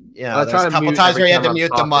 Yeah. There's a couple times where you had to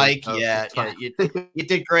mute the mic. You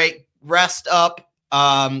did great. Rest up.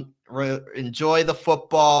 Enjoy the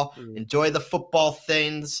football. Enjoy the football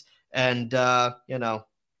things, and go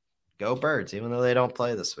Birds. Even though they don't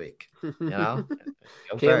play this week, can't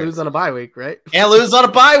lose on a bye week, right? Can't lose on a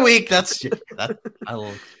bye week.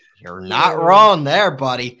 You're not wrong there,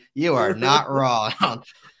 buddy. You are not wrong.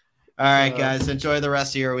 All right, guys. Enjoy the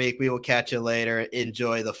rest of your week. We will catch you later.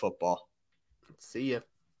 Enjoy the football. See ya.